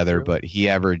things together. Through. But he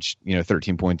averaged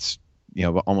 13 points,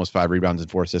 almost 5 rebounds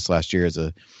and 4 assists last year as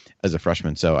a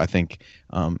freshman. So I think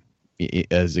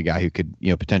as a guy who could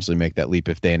potentially make that leap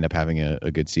if they end up having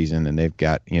a good season, and they've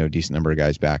got a decent number of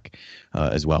guys back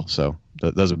as well. So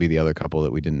those would be the other couple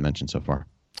that we didn't mention so far.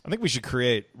 I think we should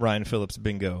create Ryan Phillips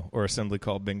bingo or assembly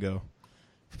call bingo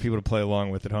for people to play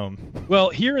along with at home. Well,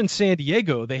 here in San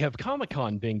Diego, they have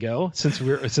Comic-Con bingo. Since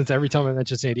every time I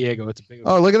mention San Diego, it's a bingo.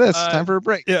 Oh, look at this! Time for a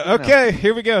break. Yeah. Okay.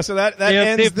 Here we go. So that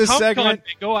ends this segment.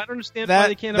 Bingo. I don't understand why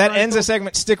they can't. That ends the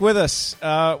segment. Stick with us.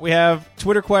 We have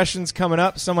Twitter questions coming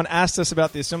up. Someone asked us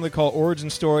about the Assembly Call origin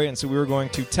story, and so we were going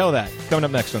to tell that coming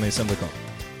up next on the Assembly Call.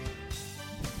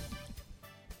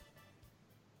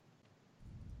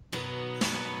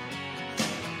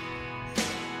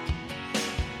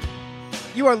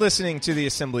 You are listening to the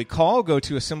Assembly Call. Go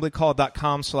to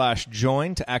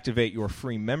assemblycall.com/join to activate your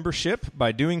free membership.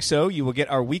 By doing so, you will get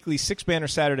our weekly 6-banner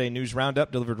Saturday news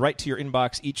roundup delivered right to your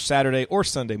inbox each Saturday or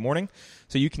Sunday morning,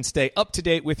 so you can stay up to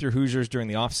date with your Hoosiers during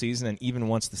the offseason and even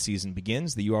once the season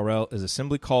begins. The URL is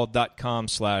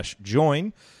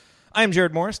assemblycall.com/join. I am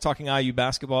Jared Morris, talking IU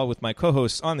basketball with my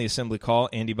co-hosts on the Assembly Call,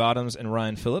 Andy Bottoms and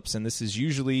Ryan Phillips, and this is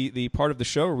usually the part of the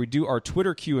show where we do our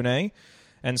Twitter Q&A.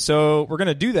 And so we're going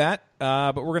to do that,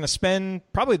 but we're going to spend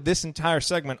probably this entire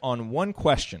segment on one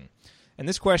question. And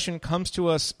this question comes to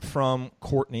us from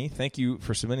Courtney. Thank you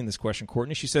for submitting this question,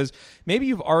 Courtney. She says, maybe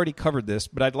you've already covered this,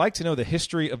 but I'd like to know the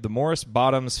history of the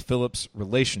Morris-Bottoms-Phillips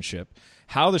relationship,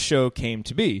 how the show came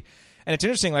to be. And it's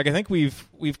interesting, I think we've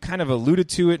kind of alluded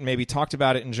to it and maybe talked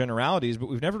about it in generalities, but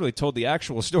we've never really told the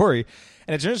actual story.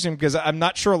 And it's interesting because I'm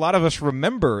not sure a lot of us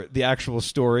remember the actual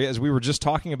story, as we were just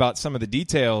talking about some of the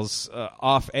details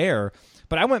off air.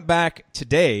 But I went back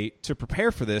today to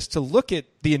prepare for this to look at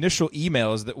the initial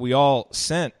emails that we all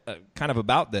sent kind of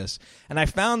about this. And I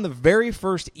found the very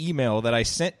first email that I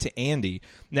sent to Andy.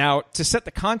 Now, to set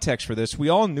the context for this, we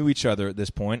all knew each other at this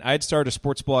point. I had started a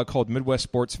sports blog called Midwest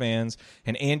Sports Fans,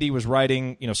 and Andy was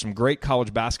writing some great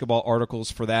college basketball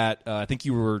articles for that. I think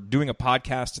you were doing a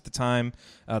podcast at the time,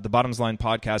 the Bottoms Line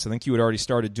podcast. I think you had already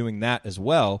started doing that as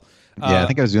well. Yeah, I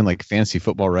think I was doing like fantasy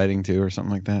football writing too or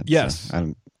something like that. Yes.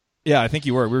 So yeah, I think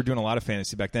you were. We were doing a lot of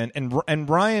fantasy back then. And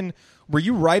Ryan, were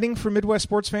you writing for Midwest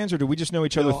Sports Fans, or did we just know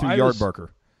each other through Yardbarker?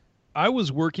 I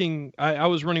was working. I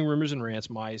was running Rumors and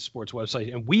Rants, my sports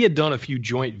website, and we had done a few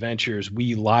joint ventures.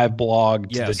 We live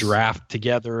blogged the draft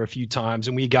together a few times,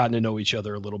 and we had gotten to know each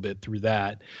other a little bit through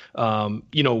that. When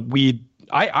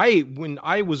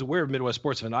I was aware of Midwest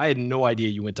Sports Fan, I had no idea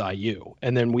you went to IU,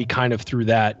 and then we kind of through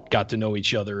that got to know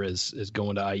each other as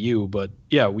going to IU. But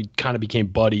yeah, we kind of became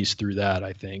buddies through that,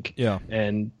 I think. Yeah,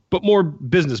 but more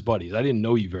business buddies. I didn't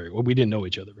know you very well. We didn't know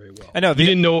each other very well. I know you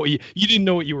didn't know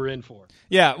what you were in for.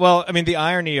 Yeah, well, I mean, the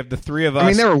irony of the three of us. I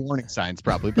mean, there were warning signs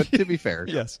probably, but to be fair,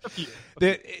 yes.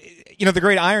 The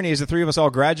great irony is the three of us all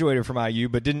graduated from IU,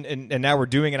 but didn't, and now we're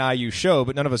doing an IU show,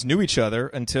 but none of us knew each other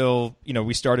until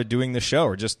we started doing the show,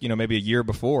 or just maybe a year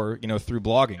before through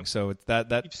blogging. So it's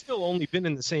that you've still only been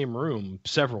in the same room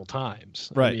several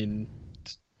times, right? I mean,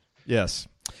 yes.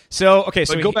 So okay,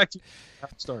 so go back to how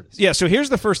it started. Yeah, so here's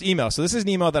the first email. So this is an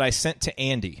email that I sent to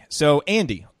Andy. So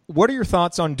Andy, what are your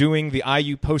thoughts on doing the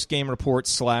IU post-game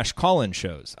reports / call-in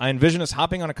shows? I envision us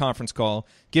hopping on a conference call,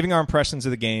 giving our impressions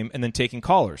of the game, and then taking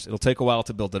callers. It'll take a while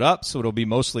to build it up, so it'll be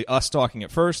mostly us talking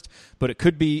at first, but it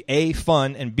could be A,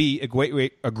 fun, and B, a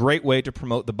great way to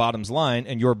promote the Bottoms Line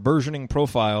and your burgeoning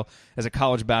profile as a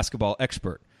college basketball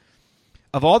expert.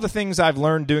 Of all the things I've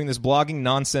learned doing this blogging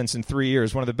nonsense in 3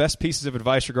 years, one of the best pieces of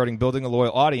advice regarding building a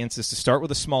loyal audience is to start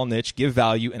with a small niche, give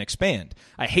value, and expand.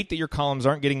 I hate that your columns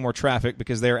aren't getting more traffic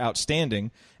because they are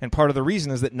outstanding, and part of the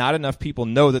reason is that not enough people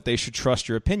know that they should trust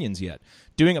your opinions yet.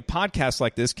 Doing a podcast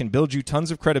like this can build you tons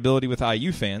of credibility with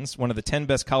IU fans, one of the 10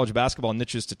 best college basketball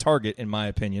niches to target, in my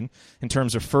opinion, in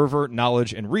terms of fervor,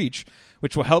 knowledge, and reach,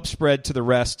 which will help spread to the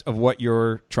rest of what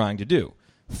you're trying to do.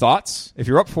 Thoughts? If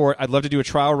you're up for it, I'd love to do a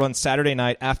trial run Saturday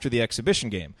night after the exhibition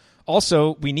game.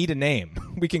 Also, we need a name.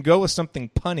 We can go with something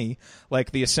punny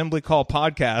like the Assembly Call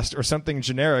podcast or something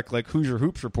generic like Hoosier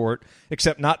Hoops Report,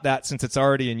 except not that since it's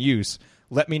already in use.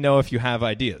 Let me know if you have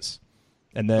ideas.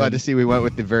 And then, glad to see we went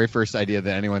with the very first idea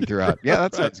that anyone threw out. Yeah,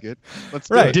 that sounds good. Let's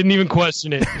do it. Didn't even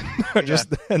question it.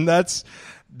 And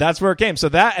that's where it came. So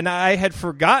that, and I had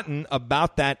forgotten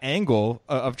about that angle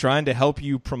of trying to help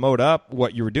you promote up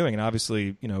what you were doing. And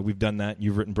obviously, we've done that.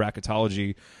 You've written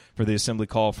bracketology for the Assembly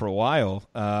Call for a while.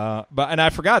 And I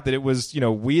forgot that it was,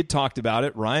 we had talked about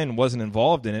it. Ryan wasn't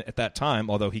involved in it at that time,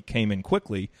 although he came in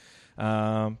quickly.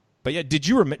 But yeah, do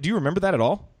you remember that at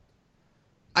all?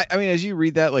 I mean, as you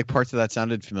read that, like parts of that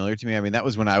sounded familiar to me. I mean, that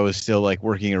was when I was still like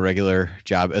working a regular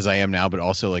job as I am now, but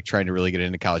also like trying to really get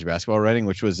into college basketball writing,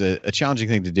 which was a challenging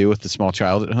thing to do with the small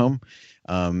child at home.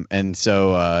 And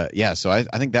so, so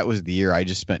I think that was the year I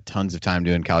just spent tons of time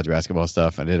doing college basketball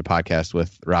stuff. I did a podcast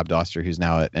with Rob Doster, who's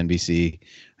now at NBC.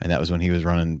 And that was when he was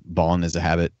running Ballin' as a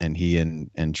Habit, and he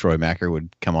and Troy Macker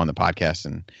would come on the podcast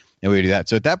and we would do that.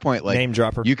 So at that point, like Name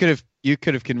dropper. you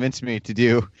could have convinced me to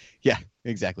do, yeah,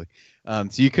 exactly. So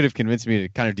you could have convinced me to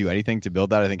kind of do anything to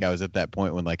build that. I think I was at that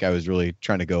point when like I was really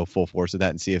trying to go full force with that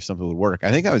and see if something would work.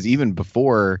 I think I was even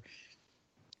before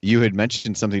you had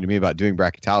mentioned something to me about doing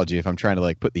bracketology, if I'm trying to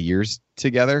like put the years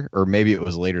together, or maybe it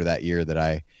was later that year that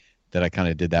I kind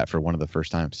of did that for one of the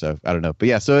first times. So I don't know, but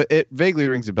yeah, so it vaguely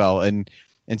rings a bell, and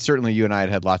certainly you and I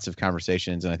had lots of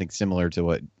conversations, and I think similar to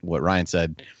what Ryan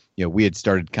said, you know, we had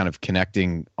started kind of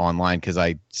connecting online because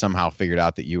I somehow figured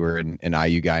out that you were an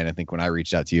IU guy, and I think when I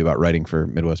reached out to you about writing for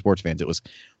Midwest Sports Fans, it was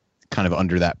kind of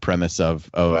under that premise of,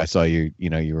 oh, I saw you, you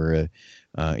know, you were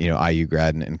a IU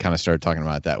grad, and kind of started talking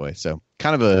about it that way. So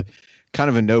kind of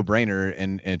a no-brainer,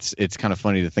 and it's kind of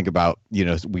funny to think about. You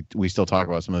know, we still talk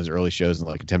about some of those early shows and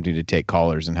like attempting to take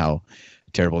callers and how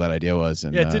terrible that idea was.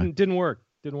 And yeah, it didn't work.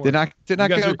 Did not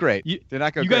go great. Did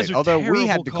not go great. Although we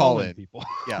had to call in people.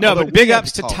 Yeah, no, but big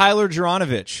ups to Tyler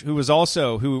Jaranovich,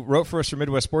 who wrote for us for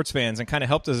Midwest Sports Fans and kind of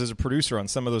helped us as a producer on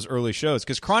some of those early shows.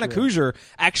 Because Chronic Hoosier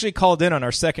actually called in on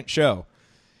our second show,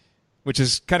 which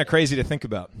is kind of crazy to think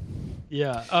about.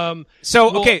 Yeah.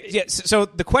 So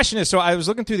the question is, so I was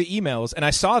looking through the emails and I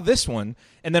saw this one,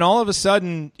 and then all of a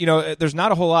sudden, you know, there's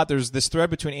not a whole lot. There's this thread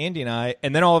between Andy and I,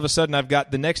 and then all of a sudden I've got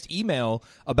the next email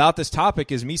about this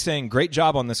topic is me saying, great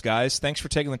job on this, guys. Thanks for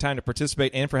taking the time to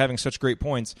participate and for having such great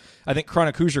points. I think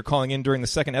Chronic Hoosier calling in during the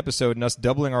second episode and us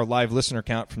doubling our live listener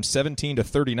count from 17 to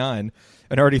 39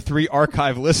 and already 3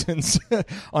 archive listens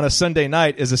on a Sunday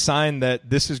night is a sign that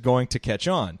this is going to catch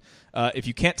on. If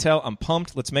you can't tell, I'm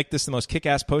pumped. Let's make this the most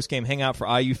kick-ass post-game hangout for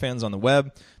IU fans on the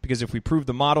web, because if we prove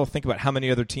the model, think about how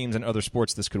many other teams and other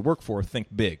sports this could work for. Think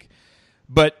big.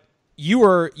 But you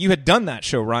had done that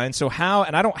show, Ryan, so how,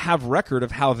 and I don't have record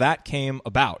of how that came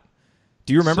about.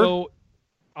 Do you remember? So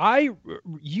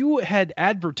you had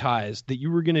advertised that you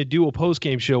were going to do a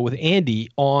post-game show with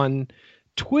Andy on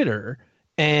Twitter,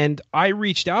 and I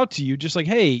reached out to you just like,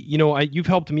 hey, you know, you've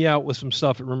helped me out with some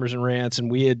stuff at Rumors and Rants, and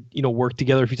we had, you know, worked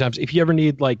together a few times. If you ever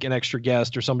need like an extra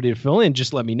guest or somebody to fill in,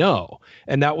 just let me know.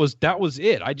 And that was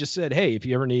it. I just said, hey, if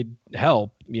you ever need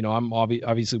help, you know, I'm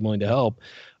obviously willing to help.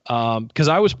 Because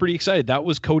I was pretty excited. That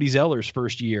was Cody Zeller's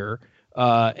first year.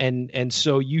 And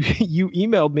so you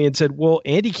emailed me and said, well,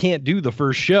 Andy can't do the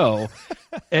first show.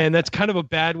 And that's kind of a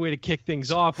bad way to kick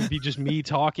things off. It'd be just me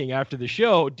talking after the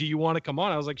show. Do you want to come on?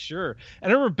 I was like, sure.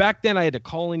 And I remember back then I had to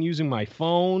call in using my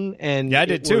phone. And yeah, I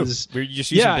did too. We're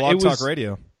just using Blog Talk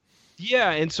Radio.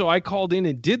 Yeah, and so I called in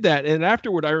and did that. And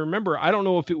afterward, I remember, I don't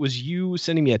know if it was you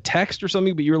sending me a text or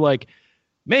something, but you were like,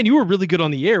 man, you were really good on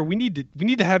the air. We need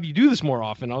to have you do this more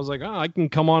often. I was like, oh, I can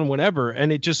come on whenever.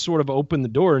 And it just sort of opened the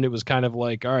door, and it was kind of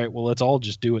like, all right, well, let's all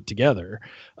just do it together.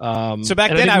 So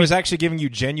back then I was actually giving you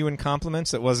genuine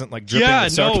compliments. That wasn't like dripping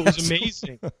with sarcasm. Yeah, no, it was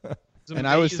amazing. And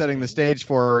I was setting the stage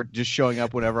for just showing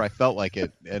up whenever I felt like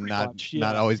it, and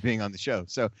not always being on the show.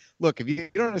 So look, if you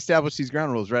don't establish these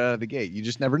ground rules right out of the gate, you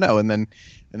just never know, and then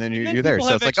you're there.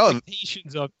 So it's like,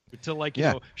 expectations of to like you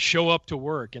know, show up to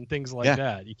work and things like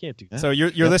that. You can't do that. So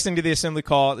you're listening to the Assembly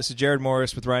Call. This is Jared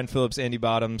Morris with Ryan Phillips, Andy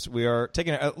Bottoms. We are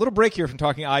taking a little break here from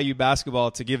talking IU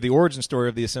basketball to give the origin story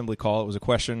of the Assembly Call. It was a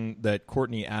question that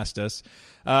Courtney asked us.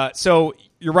 So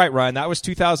you're right, Ryan. That was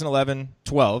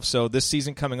 2011-12. So this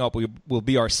season coming up will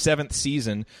be our 7th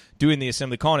season doing the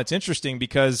Assembly Call. And it's interesting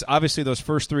because obviously those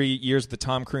first 3 years of the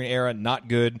Tom Crean era, not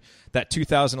good. That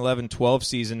 2011-12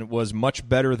 season was much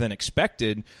better than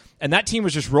expected. And that team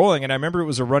was just rolling. And I remember it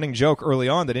was a running joke early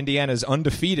on that Indiana is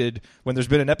undefeated when there's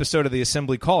been an episode of the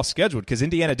Assembly Call scheduled, because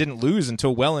Indiana didn't lose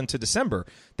until well into December.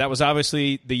 That was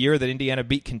obviously the year that Indiana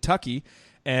beat Kentucky.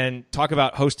 And talk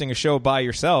about hosting a show by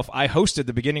yourself. I hosted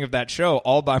the beginning of that show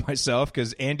all by myself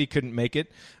because Andy couldn't make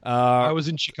it. I was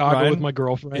in Chicago Ryan, with my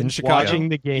girlfriend in Chicago, watching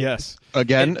the game. Yes.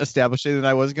 Again, establishing that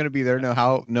I wasn't going to be there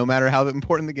no matter how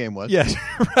important the game was. Yes,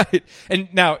 right.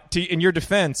 And now, in your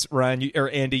defense, Ryan, or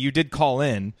Andy, you did call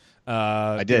in.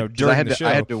 I did. You know, during the show.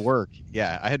 I had to work.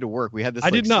 Yeah, I had to work. We had this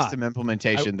system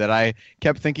implementation that I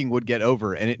kept thinking would get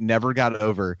over, and it never got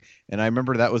over. And I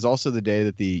remember that was also the day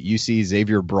that the UC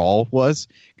Xavier Brawl was,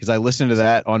 because I listened to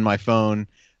that on my phone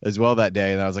as well that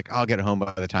day, and I was like, I'll get home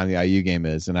by the time the IU game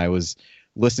is. And I was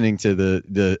listening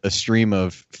to a stream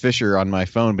of Fisher on my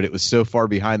phone, but it was so far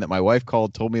behind that my wife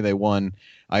called, told me they won.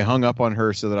 I hung up on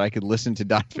her so that I could listen to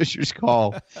Don Fisher's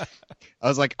call. I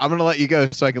was like, I'm going to let you go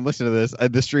so I can listen to this.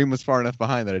 The stream was far enough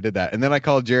behind that I did that. And then I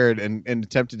called Jared and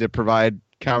attempted to provide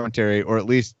commentary, or at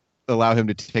least allow him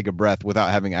to take a breath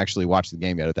without having actually watched the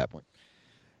game yet at that point.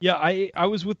 Yeah, I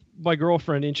was with my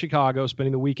girlfriend in Chicago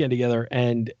spending the weekend together,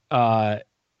 and I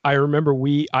remember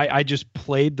I just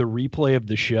played the replay of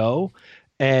the show,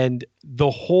 and the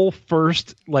whole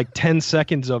first 10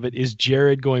 seconds of it is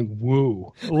Jared going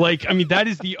woo. I mean, that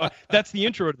is that's the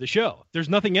intro to the show. There's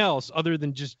nothing else other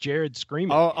than just Jared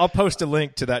screaming. I'll post a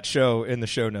link to that show in the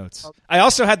show notes. I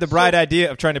also had the bright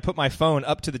idea of trying to put my phone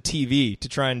up to the TV to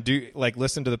try and do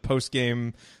listen to the post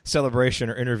game celebration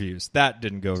or interviews. That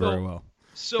didn't go very well.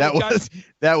 So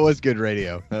that was good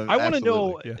radio. I want to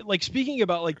know, speaking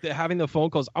about having the phone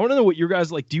calls, I want to know what your guys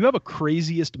do you have a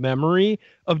craziest memory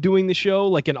of doing the show,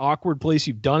 like an awkward place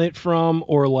you've done it from,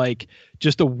 or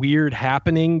just a weird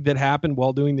happening that happened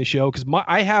while doing the show? Because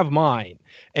I have mine,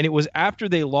 and it was after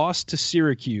they lost to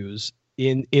Syracuse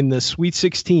in the Sweet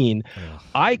 16.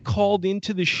 I called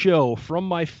into the show from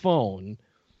my phone.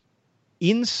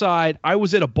 Inside, I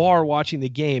was at a bar watching the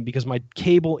game because my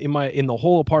cable in the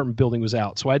whole apartment building was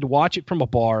out, so I had to watch it from a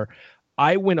bar.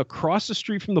 I went across the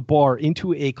street from the bar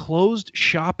into a closed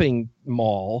shopping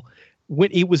mall when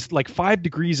it was 5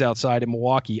 degrees outside in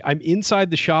Milwaukee. I'm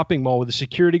inside the shopping mall with a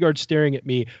security guard staring at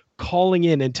me, calling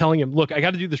in and telling him, "Look, I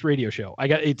got to do this radio show.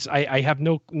 I have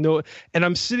no," and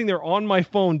I'm sitting there on my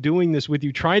phone doing this with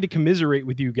you, trying to commiserate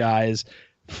with you guys.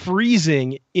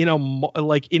 Freezing in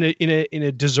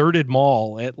a deserted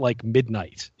mall at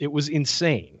midnight. It was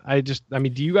insane.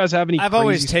 Do you guys have any? I've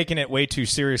always taken it way too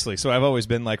seriously, so I've always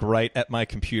been right at my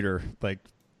computer,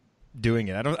 doing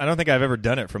it. I don't think I've ever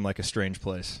done it from a strange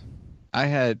place. I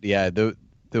had the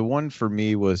one for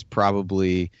me was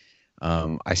probably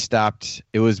I stopped.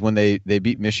 It was when they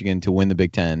beat Michigan to win the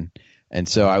Big Ten, and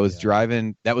so I was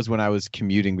driving. That was when I was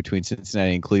commuting between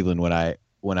Cincinnati and Cleveland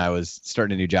when I was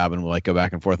starting a new job and would go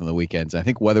back and forth on the weekends. I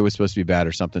think weather was supposed to be bad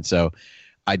or something, so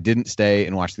I didn't stay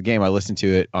and watch the game. I listened to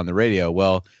it on the radio.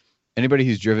 Well, anybody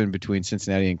who's driven between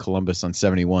Cincinnati and Columbus on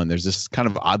 71, there's this kind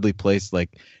of oddly placed,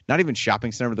 not even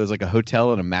shopping center, but there's a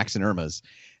hotel and a Max and Irma's.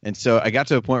 And so I got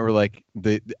to a point where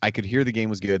I could hear the game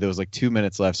was good. There was 2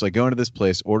 minutes left. So I go into this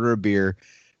place, order a beer,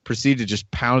 proceed to just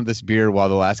pound this beer while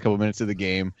the last couple minutes of the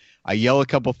game. I yell a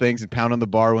couple things and pound on the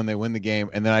bar when they win the game,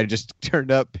 and then I just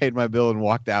turned up, paid my bill, and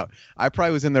walked out. I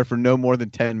probably was in there for no more than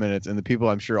 10 minutes, and the people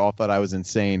I'm sure all thought I was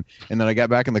insane. And then I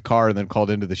got back in the car and then called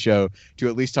into the show to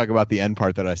at least talk about the end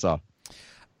part that I saw.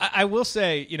 I will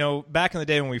say, back in the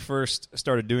day when we first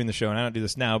started doing the show, and I don't do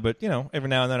this now, but, every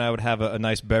now and then I would have a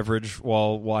nice beverage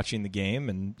while watching the game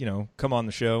and, come on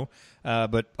the show,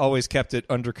 but always kept it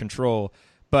under control.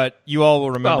 But you all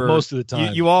will remember most of the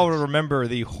time. You all will remember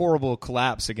the horrible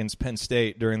collapse against Penn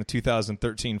State during the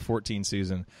 2013-14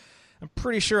 season. I'm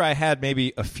pretty sure I had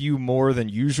maybe a few more than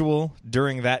usual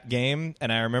during that game,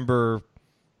 and I remember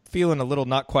feeling a little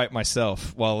not quite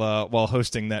myself while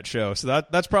hosting that show. So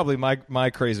that's probably my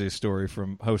craziest story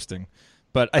from hosting.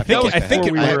 But I think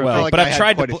it went well. But I've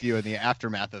tried quite a few in the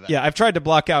aftermath of that. Yeah, I've tried to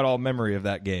block out all memory of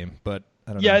that game, but.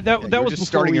 That was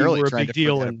before we were a big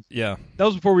deal, that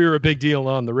was before we were a big deal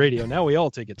on the radio. Now we all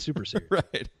take it super serious,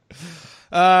 right?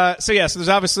 So there's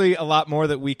obviously a lot more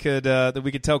that we could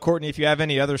tell Courtney. If you have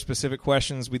any other specific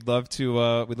questions, we'd love to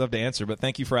answer. But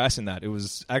thank you for asking that. It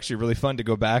was actually really fun to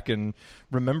go back and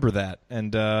remember that.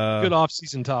 And good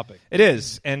off-season topic. It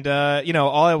is. And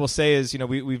all I will say is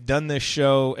we've done this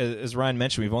show, as Ryan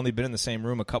mentioned. We've only been in the same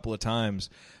room a couple of times.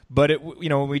 But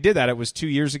when we did that, it was 2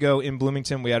 years ago in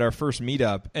Bloomington. We had our first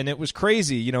meetup, and it was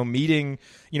crazy, meeting,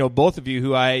 both of you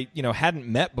who I, hadn't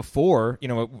met before,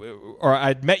 or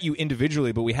I'd met you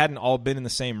individually, but we hadn't all been in the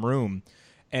same room.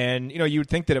 And, you would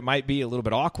think that it might be a little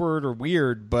bit awkward or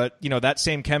weird, but, that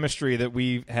same chemistry that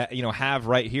we, have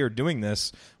right here doing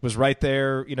this was right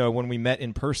there, when we met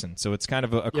in person. So it's kind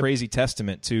of a crazy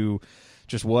testament to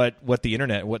just what the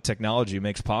internet, what technology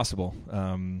makes possible.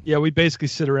 We basically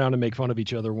sit around and make fun of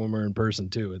each other when we're in person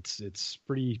too. It's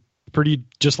pretty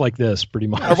just like this, pretty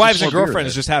much. Our wives and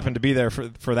girlfriends just happened to be there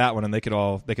for that one, and they could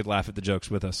laugh at the jokes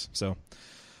with us. So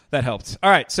that helped. All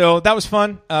right, so that was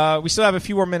fun. We still have a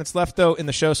few more minutes left though in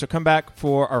the show, so come back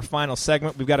for our final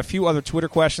segment. We've got a few other Twitter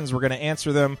questions. We're going to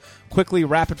answer them quickly,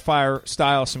 rapid fire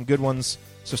style, some good ones.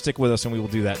 So stick with us, and we will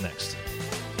do that next.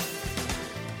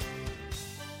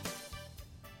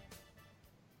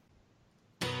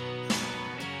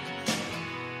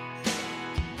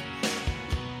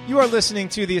 You are listening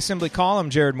to the Assembly Call. I'm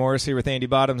Jared Morris here with Andy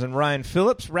Bottoms and Ryan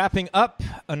Phillips, wrapping up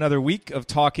another week of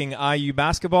talking IU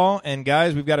basketball. And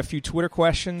guys, we've got a few Twitter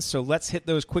questions, so let's hit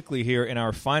those quickly here in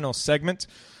our final segment.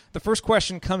 The first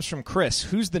question comes from Chris.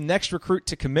 Who's the next recruit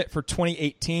to commit for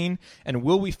 2018, and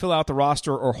will we fill out the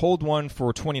roster or hold one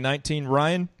for 2019?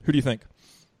 Ryan, who do you think?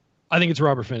 I think it's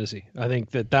Robert Finney. I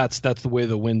think that's the way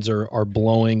the winds are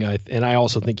blowing. And I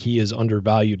also think he is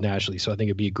undervalued nationally. So I think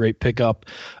it'd be a great pickup.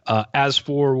 As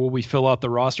for will we fill out the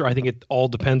roster, I think it all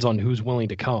depends on who's willing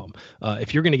to come.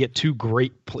 If you're going to get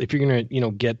if you're going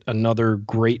to get another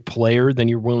great player, then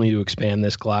you're willing to expand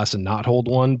this class and not hold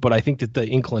one. But I think that the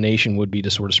inclination would be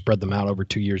to sort of spread them out over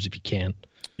 2 years if you can.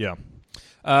 Yeah.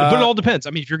 But it all depends. I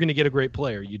mean, if you're going to get a great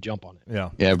player, you jump on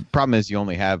it. Yeah. Problem is, you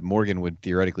only have Morgan would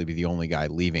theoretically be the only guy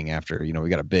leaving after. We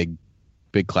got a big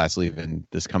class leaving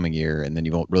this coming year, and then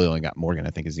you've really only got Morgan. I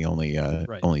think is the only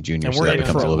junior. And we're aiming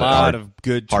for a lot of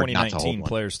good 2019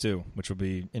 players too, which will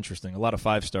be interesting. A lot of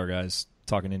 5-star guys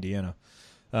talking Indiana.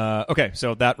 Okay,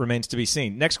 so that remains to be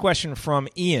seen. Next question from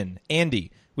Ian. Andy,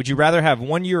 would you rather have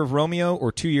 1 year of Romeo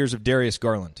or 2 years of Darius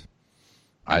Garland?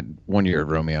 1 year of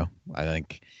Romeo, I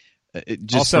think. It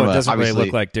doesn't really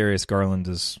look like Darius Garland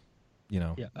is,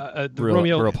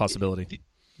 real possibility.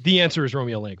 The answer is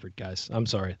Romeo Langford, guys. I'm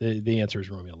sorry. The answer is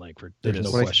Romeo Langford. There's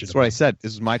no question. That's what I said.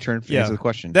 This is my turn to answer the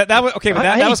question. That was okay, but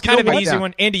that was kind of an easy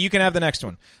one. Andy, you can have the next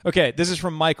one. Okay, this is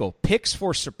from Michael. Picks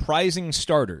for surprising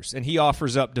starters, and he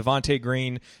offers up Devontae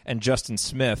Green and Justin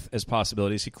Smith as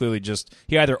possibilities. He clearly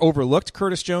he either overlooked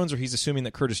Curtis Jones or he's assuming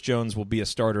that Curtis Jones will be a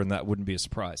starter, and that wouldn't be a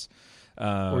surprise.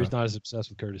 Or he's not as obsessed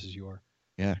with Curtis as you are.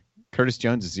 Yeah. Curtis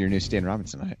Jones is your new Stan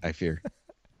Robinson, I fear.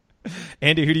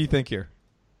 Andy, who do you think here?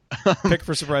 Pick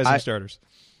for surprising starters.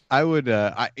 I would,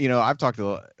 I've talked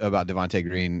about Devontae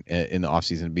Green in the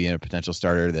offseason being a potential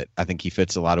starter that I think he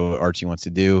fits a lot of what Archie wants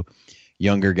to do.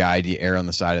 Younger guy, do you err on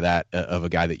the side of that, of a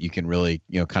guy that you can really,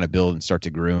 kind of build and start to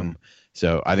groom.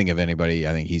 So I think of anybody,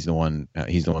 I think he's the one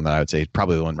that I would say,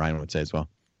 probably the one Ryan would say as well.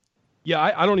 Yeah,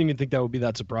 I don't even think that would be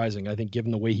that surprising. I think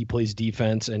given the way he plays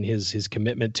defense and his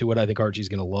commitment to it, I think Archie's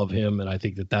going to love him, and I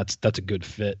think that's a good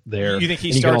fit there. You think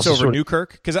he starts over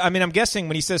Newkirk? Because, I'm guessing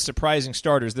when he says surprising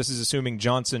starters, this is assuming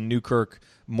Johnson, Newkirk,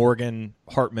 Morgan,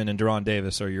 Hartman, and Deron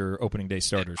Davis are your opening day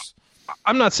starters.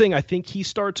 I'm not saying I think he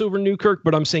starts over Newkirk,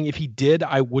 but I'm saying if he did,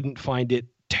 I wouldn't find it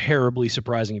terribly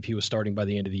surprising if he was starting by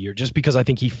the end of the year, just because I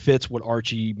think he fits what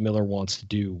Archie Miller wants to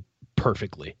do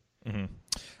perfectly. Mm-hmm.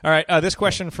 All right, this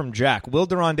question from Jack. Will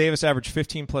Deron Davis average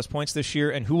 15-plus points this year,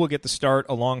 and who will get the start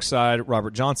alongside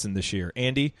Robert Johnson this year?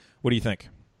 Andy, what do you think?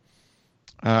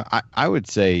 I would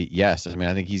say yes.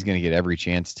 I think he's going to get every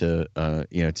chance to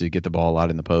get the ball out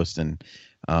in the post, and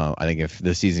I think if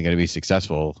this season is going to be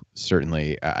successful,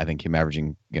 certainly I think him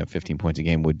averaging 15 points a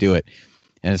game would do it.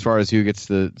 And as far as who gets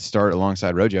the start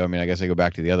alongside Rojo, I guess I go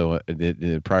back to the other one,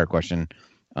 the prior question.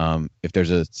 If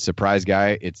there's a surprise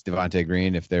guy, it's Devontae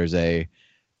Green. If there's a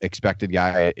expected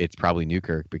guy, it's probably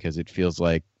Newkirk, because it feels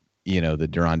like, the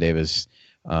Deron Davis,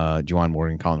 Juwan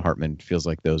Morgan, Colin Hartman, feels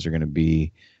like those are going to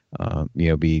be,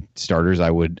 be starters. I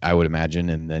would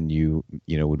imagine, and then you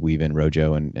would weave in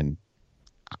Rojo, and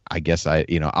I guess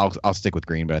I'll stick with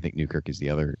Green, but I think Newkirk is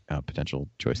the other potential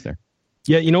choice there.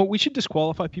 Yeah, we should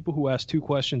disqualify people who ask 2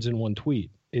 questions in one tweet.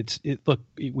 Look,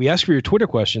 we ask for your Twitter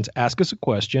questions. Ask us a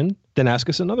question, then ask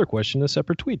us another question in a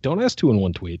separate tweet. Don't ask 2 in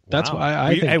one tweet. That's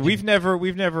why we've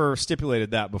never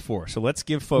stipulated that before. So let's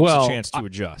give folks a chance to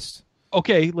adjust.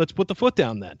 Okay, let's put the foot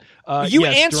down then. You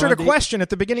answered a question at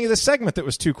the beginning of the segment that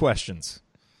was 2 questions.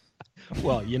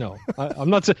 Well, I'm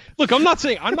not saying. Look, I'm not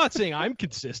saying I'm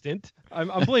consistent. I'm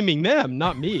blaming them,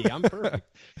 not me. I'm perfect.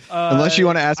 Unless you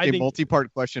want to ask a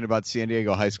multi-part question about San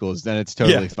Diego high schools, then it's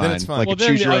totally fine. Then it's fine. Like a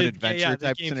choose your own adventure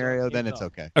type scenario, then it's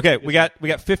okay. Okay, we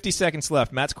got 50 seconds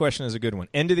left. Matt's question is a good one.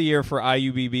 End of the year for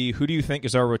IUBB. Who do you think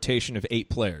is our rotation of 8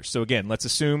 players? So again, let's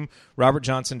assume Robert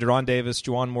Johnson, Deron Davis,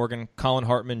 Juwan Morgan, Colin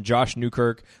Hartman, Josh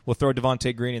Newkirk. We'll throw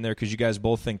Devontae Green in there because you guys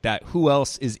both think that. Who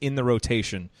else is in the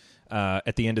rotation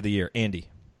at the end of the year? Andy.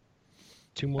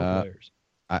 2 more players.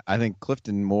 I think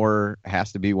Clifton Moore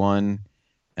has to be one,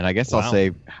 and I guess I'll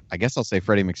say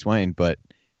Freddie McSwain, but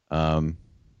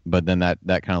then that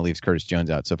kind of leaves Curtis Jones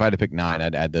out. So if I had to pick 9,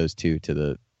 I'd add those 2 to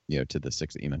the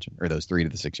 6 that you mentioned, or those 3 to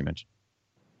the 6 you mentioned.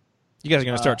 You guys are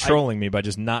going to start trolling me by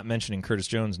just not mentioning Curtis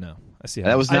Jones now. I see.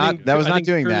 I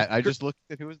just looked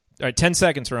at who was. All right, 10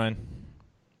 seconds, Ryan.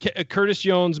 Curtis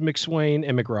Jones, McSwain,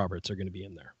 and McRoberts are going to be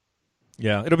in there.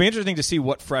 Yeah, it'll be interesting to see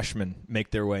what freshmen make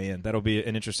their way in. That'll be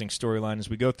an interesting storyline as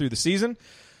we go through the season,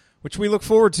 which we look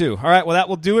forward to. All right, well, that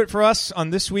will do it for us on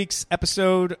this week's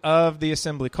episode of the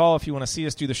Assembly Call. If you want to see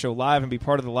us do the show live and be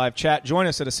part of the live chat, join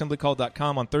us at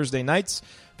assemblycall.com on Thursday nights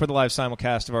for the live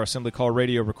simulcast of our Assembly Call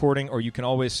radio recording, or you can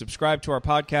always subscribe to our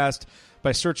podcast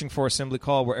by searching for Assembly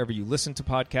Call wherever you listen to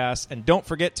podcasts. And don't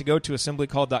forget to go to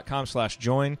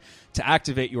assemblycall.com/join to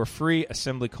activate your free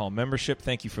Assembly Call membership.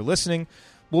 Thank you for listening.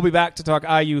 We'll be back to talk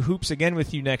IU hoops again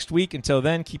with you next week. Until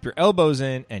then, keep your elbows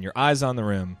in and your eyes on the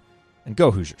rim. And go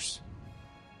Hoosiers.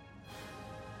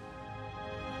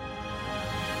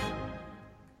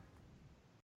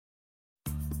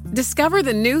 Discover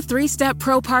the new 3-Step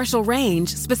Pro Partial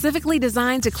range, specifically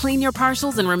designed to clean your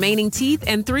partials and remaining teeth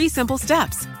in 3 simple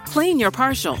steps. Clean your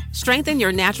partial, strengthen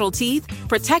your natural teeth,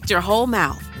 protect your whole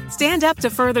mouth. Stand up to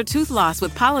further tooth loss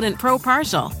with Polident Pro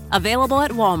Partial. Available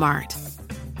at Walmart.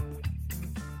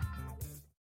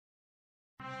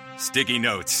 Sticky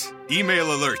notes, email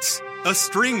alerts, a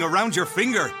string around your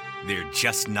finger. They're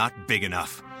just not big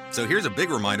enough. So here's a big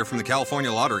reminder from the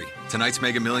California Lottery. Tonight's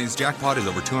Mega Millions jackpot is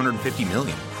over $250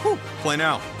 million. Whew. Play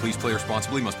now. Please play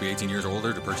responsibly. Must be 18 years or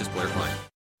older to purchase player client.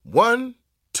 1,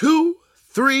 2,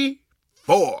 3,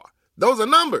 4. Those are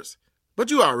numbers.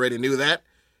 But you already knew that.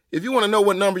 If you want to know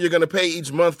what number you're going to pay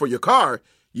each month for your car,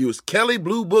 use Kelley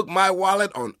Blue Book My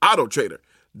Wallet on AutoTrader.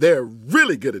 They're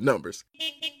really good at numbers.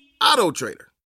 AutoTrader.